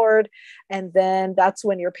on the ward. And then that's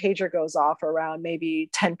when your pager goes off around maybe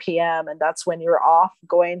 10 p.m. And that's when you're off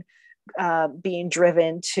going, being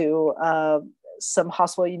driven to some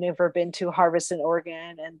hospital you've never been to, harvest an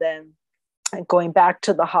organ, and then going back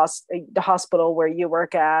to the hospital where you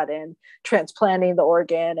work at and transplanting the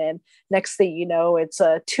organ. And next thing you know, it's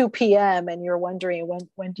 2 p.m. and you're wondering,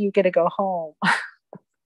 when do you get to go home?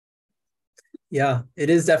 Yeah, it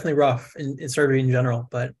is definitely rough in surgery in general,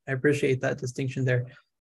 but I appreciate that distinction there.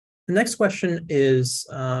 The next question is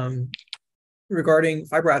regarding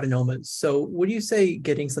fibroadenomas. So would you say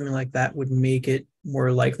getting something like that would make a patient more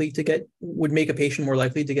likely to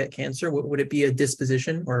get cancer? Would it be a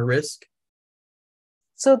disposition or a risk?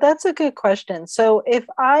 So that's a good question. So if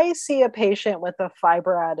I see a patient with a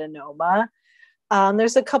fibroadenoma,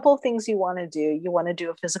 there's a couple of things you want to do. You want to do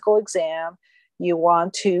a physical exam. You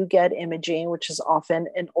want to get imaging, which is often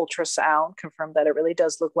an ultrasound, confirm that it really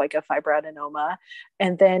does look like a fibroadenoma.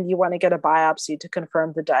 And then you want to get a biopsy to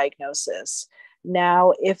confirm the diagnosis.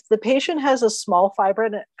 Now, if the patient has a small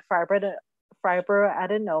fibroadenoma,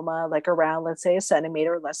 like around, let's say, a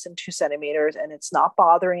centimeter, less than 2 centimeters, and it's not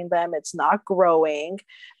bothering them, it's not growing,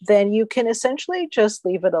 then you can essentially just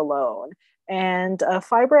leave it alone. And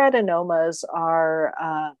fibroadenomas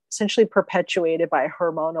are essentially perpetuated by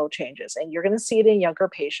hormonal changes. And you're going to see it in younger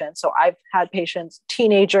patients. So I've had patients,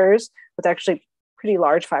 teenagers, with actually pretty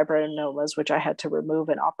large fibroadenomas, which I had to remove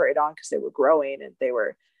and operate on because they were growing and they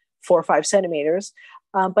were 4 or 5 centimeters.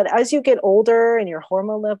 But as you get older and your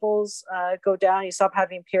hormone levels go down, you stop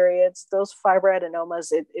having periods, those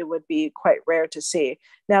fibroadenomas, it would be quite rare to see.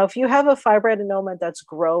 Now, if you have a fibroadenoma that's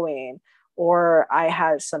growing, or I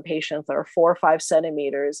had some patients that are 4 or 5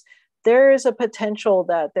 centimeters, there is a potential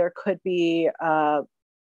that there could be a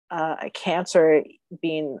cancer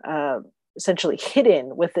being essentially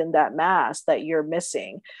hidden within that mass that you're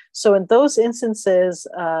missing. So in those instances,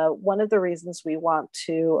 one of the reasons we want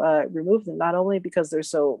to remove them, not only because they're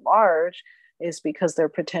so large, is because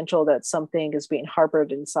there's potential that something is being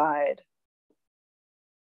harbored inside.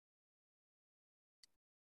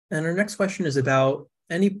 And our next question is about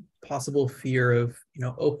any possible fear of,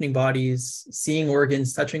 opening bodies, seeing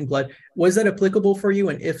organs, touching blood. Was that applicable for you?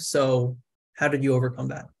 And if so, how did you overcome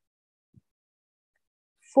that?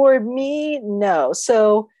 For me, no.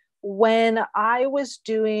 So when I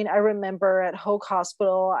remember at Hoag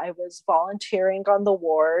Hospital, I was volunteering on the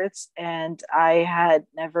wards, and I had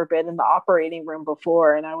never been in the operating room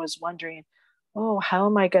before. And I was wondering, oh, how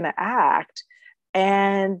am I going to act?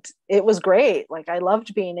 And it was great. Like, I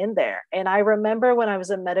loved being in there. And I remember when I was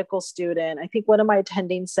a medical student, I think one of my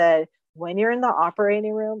attendings said, when you're in the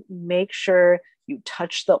operating room, make sure you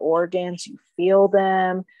touch the organs, you feel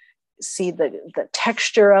them, see the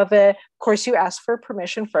texture of it. Of course, you ask for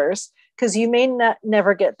permission first, because you may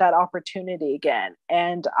never get that opportunity again.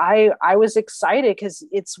 And I was excited because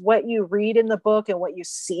it's what you read in the book and what you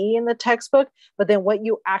see in the textbook, but then what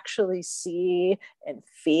you actually see and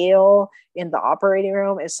feel in the operating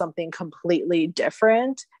room is something completely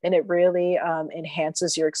different, and it really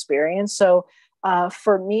enhances your experience. So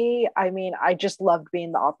for me, I just loved being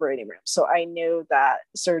in the operating room. So I knew that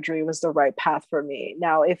surgery was the right path for me.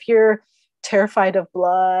 Now, if you're terrified of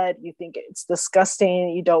blood, you think it's disgusting,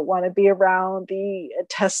 you don't want to be around the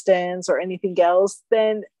intestines or anything else,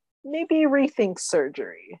 then maybe rethink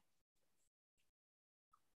surgery.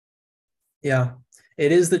 Yeah,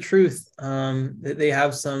 it is the truth. They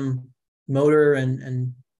have some motor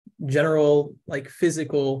and general like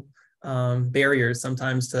physical barriers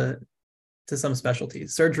sometimes to some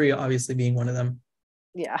specialties, surgery obviously being one of them.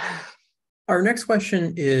 Yeah. Our next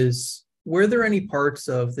question is, were there any parts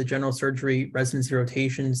of the general surgery residency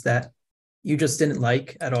rotations that you just didn't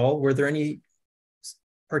like at all? Were there any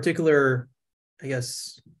particular, I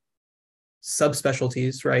guess,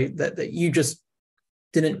 subspecialties, right, that you just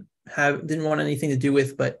didn't want anything to do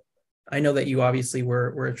with, but I know that you obviously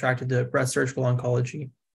were attracted to breast surgical oncology.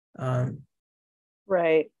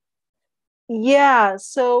 Right. Yeah.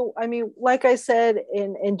 So, I mean, like I said,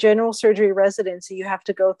 in general surgery residency, you have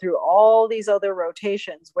to go through all these other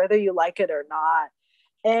rotations, whether you like it or not.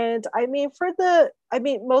 And I mean,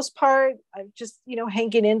 most part, I'm just,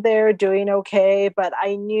 hanging in there, doing okay. But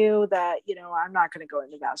I knew that, I'm not going to go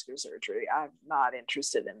into vascular surgery. I'm not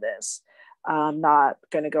interested in this. I'm not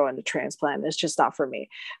going to go into transplant. It's just not for me.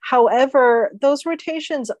 However, those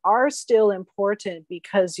rotations are still important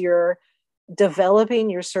because you're developing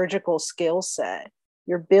your surgical skill set.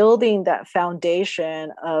 You're building that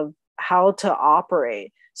foundation of how to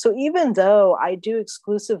operate. So even though I do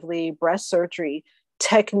exclusively breast surgery,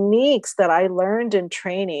 techniques that I learned in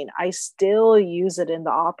training, I still use it in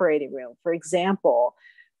the operating room. For example,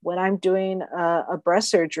 when I'm doing a breast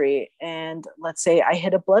surgery and let's say I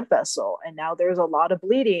hit a blood vessel and now there's a lot of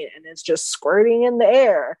bleeding and it's just squirting in the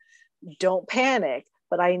air, don't panic.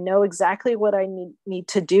 But I know exactly what I need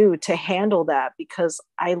to do to handle that because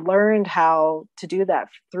I learned how to do that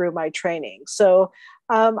through my training. So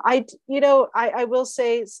I will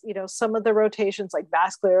say, some of the rotations like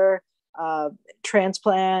vascular,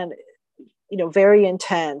 transplant, very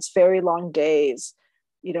intense, very long days,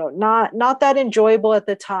 not that enjoyable at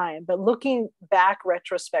the time, but looking back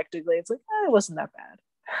retrospectively, it's like, it wasn't that bad.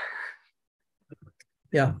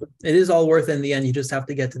 Yeah, it is all worth it in the end. You just have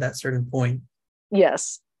to get to that certain point.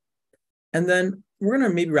 Yes. And then we're going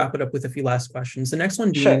to maybe wrap it up with a few last questions. The next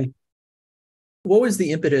one being, Sure. What was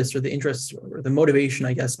the impetus or the interest or the motivation,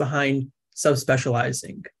 I guess, behind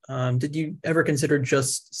subspecializing? Did you ever consider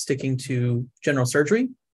just sticking to general surgery?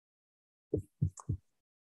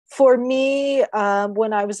 For me,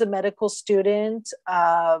 when I was a medical student,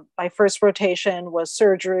 my first rotation was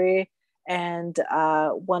surgery. And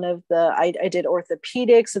I did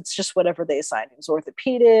orthopedics. It's just whatever they assigned. It was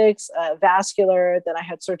orthopedics, vascular. Then I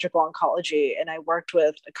had surgical oncology, and I worked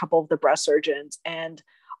with a couple of the breast surgeons, and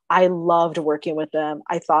I loved working with them.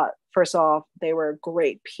 I thought, first off, they were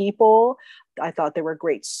great people. I thought they were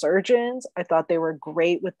great surgeons. I thought they were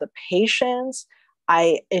great with the patients.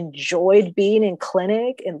 I enjoyed being in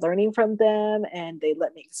clinic and learning from them, and they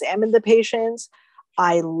let me examine the patients.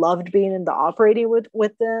 I loved being in the operating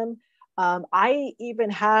with them. I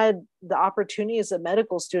even had the opportunity as a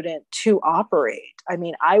medical student to operate. I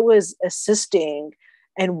mean, I was assisting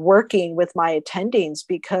and working with my attendings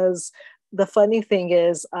because the funny thing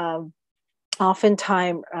is,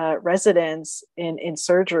 oftentimes residents in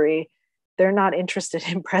surgery, they're not interested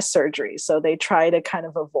in breast surgery. So they try to kind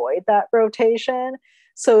of avoid that rotation.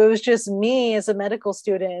 So it was just me as a medical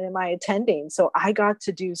student and my attending. So I got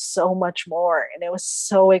to do so much more and it was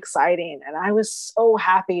so exciting. And I was so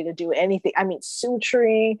happy to do anything. I mean,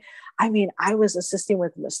 suturing. I mean, I was assisting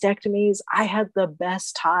with mastectomies. I had the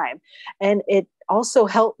best time. And it also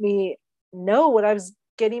helped me know what I was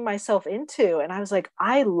getting myself into. And I was like,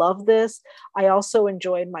 I love this. I also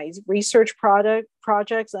enjoyed my research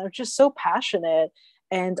projects. And I was just so passionate.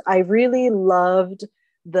 And I really loved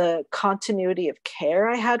the continuity of care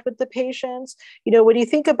I had with the patients. When you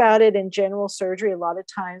think about it in general surgery, a lot of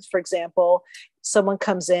times, for example, someone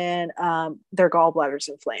comes in, their gallbladder's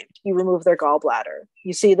inflamed. You remove their gallbladder.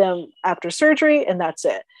 You see them after surgery, and that's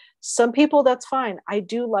it. Some people, that's fine. I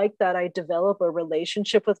do like that I develop a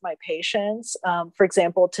relationship with my patients. For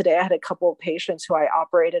example, today I had a couple of patients who I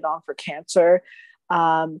operated on for cancer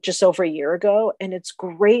just over a year ago. And it's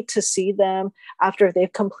great to see them after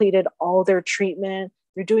they've completed all their treatment.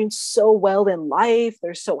 They're doing so well in life.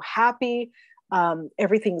 They're so happy.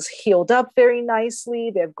 Everything's healed up very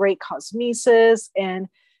nicely. They have great cosmesis. And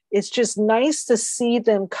it's just nice to see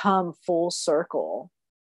them come full circle.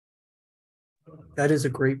 That is a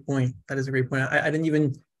great point. I didn't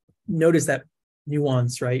even notice that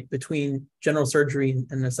nuance, right, between general surgery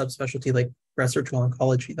and a subspecialty like breast surgical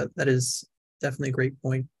oncology. That is definitely a great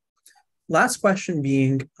point. Last question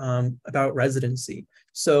being about residency.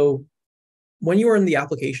 So when you were in the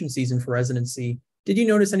application season for residency, did you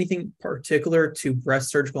notice anything particular to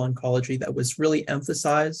breast surgical oncology that was really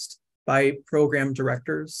emphasized by program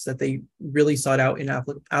directors that they really sought out in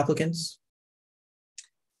applicants?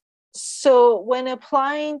 So when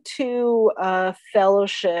applying to a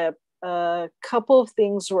fellowship, a couple of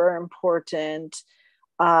things were important.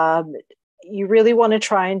 Um, you really want to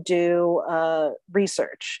try and do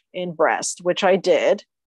research in breast, which I did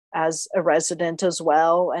as a resident as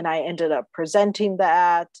well. And I ended up presenting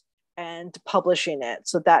that and publishing it.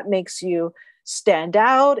 So that makes you stand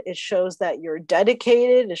out. It shows that you're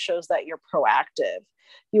dedicated. It shows that you're proactive.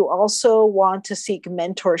 You also want to seek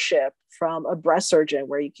mentorship from a breast surgeon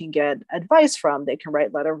where you can get advice from. They can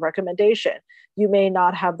write letter of recommendation. You may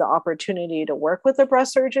not have the opportunity to work with a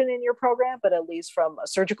breast surgeon in your program, but at least from a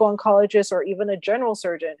surgical oncologist or even a general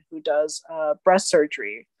surgeon who does breast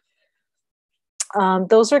surgery.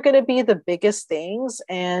 Those are going to be the biggest things.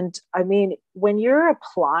 And I mean, when you're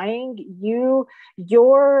applying,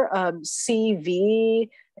 your CV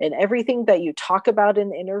and everything that you talk about in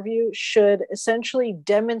the interview should essentially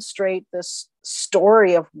demonstrate this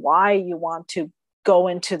story of why you want to go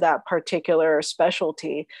into that particular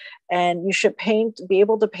specialty. And you should be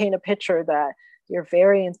able to paint a picture that you're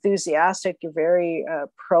very enthusiastic, you're very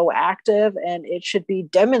proactive, and it should be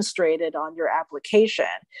demonstrated on your application.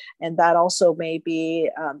 And that also may be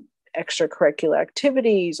extracurricular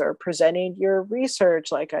activities or presenting your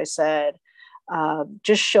research, like I said,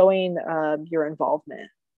 just showing your involvement.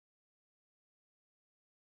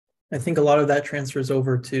 I think a lot of that transfers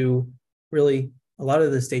over to really a lot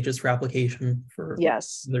of the stages for application for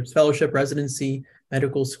yes, there's fellowship, residency,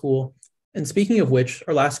 medical school. And speaking of which,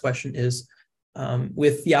 our last question is,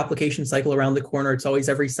 with the application cycle around the corner, it's always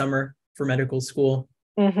every summer for medical school.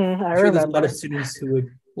 I remember. There's a lot of students who would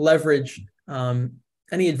leverage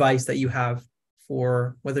any advice that you have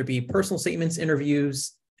for whether it be personal statements,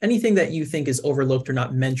 interviews, anything that you think is overlooked or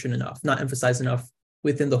not mentioned enough, not emphasized enough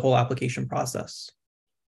within the whole application process.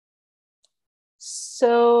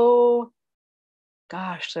 So,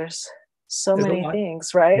 gosh, there's many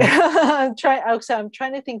things, right? Yeah. I'm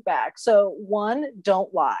trying to think back. So one,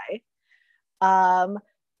 don't lie.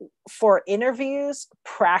 For interviews,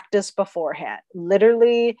 practice beforehand.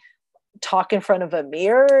 Literally talk in front of a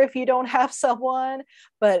mirror if you don't have someone,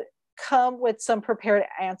 but come with some prepared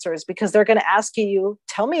answers because they're going to ask you,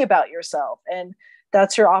 tell me about yourself. And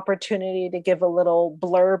that's your opportunity to give a little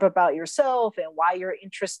blurb about yourself and why you're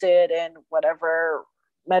interested in whatever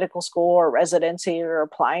medical school or residency you're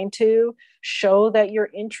applying to. Show that you're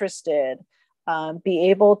interested. Be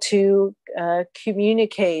able to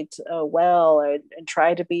communicate well and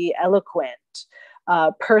try to be eloquent.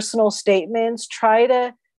 Personal statements, try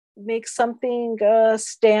to make something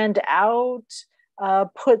stand out,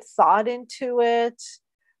 put thought into it,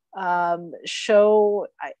 show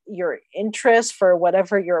your interest for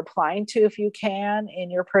whatever you're applying to if you can in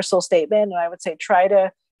your personal statement. And I would say try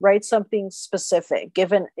to write something specific,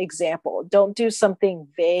 give an example. Don't do something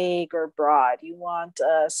vague or broad. You want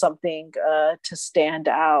something to stand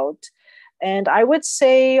out. And I would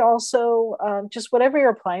say also just whatever you're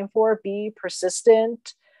applying for, be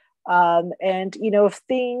persistent. And, if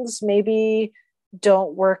things maybe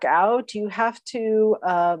don't work out, you have to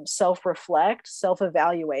self-reflect,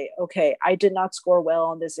 self-evaluate. Okay, I did not score well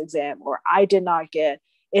on this exam, or I did not get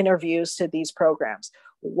interviews to these programs.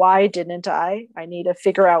 Why didn't I? I need to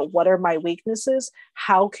figure out what are my weaknesses.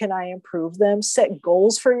 How can I improve them? Set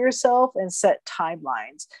goals for yourself and set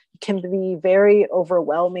timelines. It can be very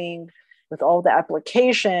overwhelming with all the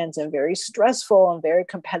applications and very stressful and very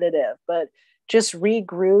competitive, but just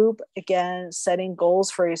regroup again, setting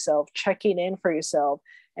goals for yourself, checking in for yourself.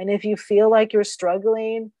 And if you feel like you're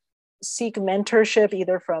struggling, seek mentorship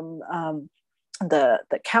either from the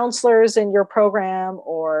counselors in your program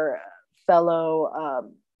or fellow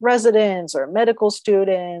residents or medical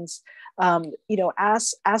students.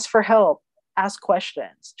 Ask for help, ask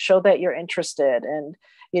questions, show that you're interested. And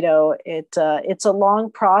it's a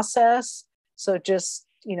long process, so just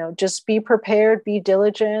be prepared, be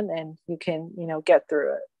diligent, and you can get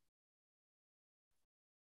through it.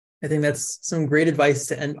 I think that's some great advice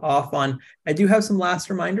to end off on. I do have some last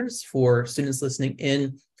reminders for students listening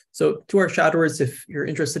in. So to our shadowers, if you're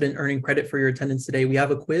interested in earning credit for your attendance today, we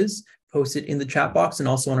have a quiz posted in the chat box and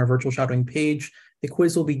also on our virtual shadowing page. The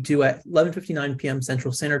quiz will be due at 11:59 p.m.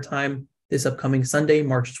 Central Standard Time this upcoming Sunday,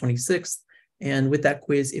 March 26th. And with that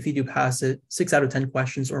quiz, if you do pass it, 6 out of 10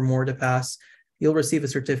 questions or more to pass, you'll receive a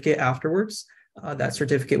certificate afterwards. That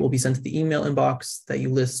certificate will be sent to the email inbox that you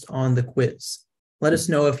list on the quiz. Let us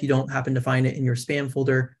know if you don't happen to find it in your spam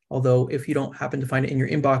folder. Although if you don't happen to find it in your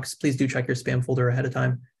inbox, please do check your spam folder ahead of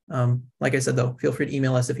time. Like I said, though, feel free to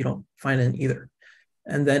email us if you don't find it in either.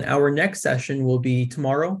 And then our next session will be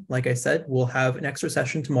tomorrow. Like I said, we'll have an extra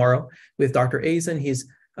session tomorrow with Dr. Azen. He's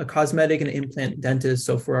a cosmetic and implant dentist.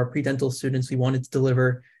 So for our pre-dental students, we wanted to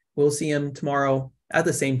deliver we'll see him tomorrow at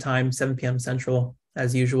the same time, 7 p.m. Central,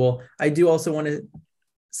 as usual. I do also want to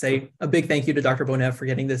say a big thank you to Dr. Bonev for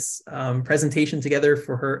getting this presentation together,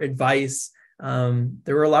 for her advice.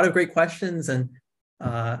 There were a lot of great questions, and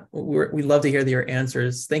we'd love to hear your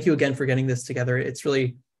answers. Thank you again for getting this together. It's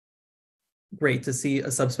really great to see a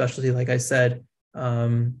subspecialty, like I said.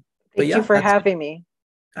 Thank you for having me.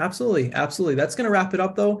 Absolutely. Absolutely. That's going to wrap it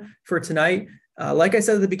up, though, for tonight. Like I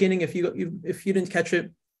said at the beginning, if you didn't catch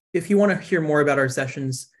it, if you want to hear more about our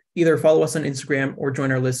sessions, either follow us on Instagram or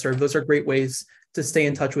join our listserv. Those are great ways to stay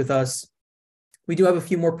in touch with us. We do have a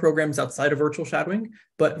few more programs outside of virtual shadowing,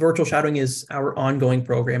 but virtual shadowing is our ongoing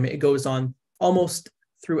program. It goes on almost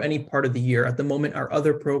through any part of the year. At the moment, our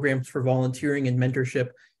other programs for volunteering and mentorship,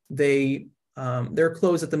 they're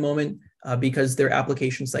closed at the moment because their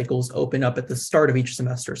application cycles open up at the start of each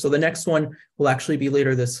semester. So the next one will actually be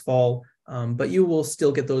later this fall, but you will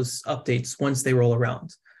still get those updates once they roll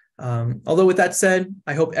around. Although with that said,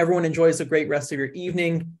 I hope everyone enjoys a great rest of your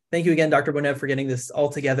evening. Thank you again, Dr. Bonev, for getting this all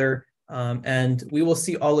together. And we will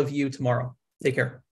see all of you tomorrow. Take care.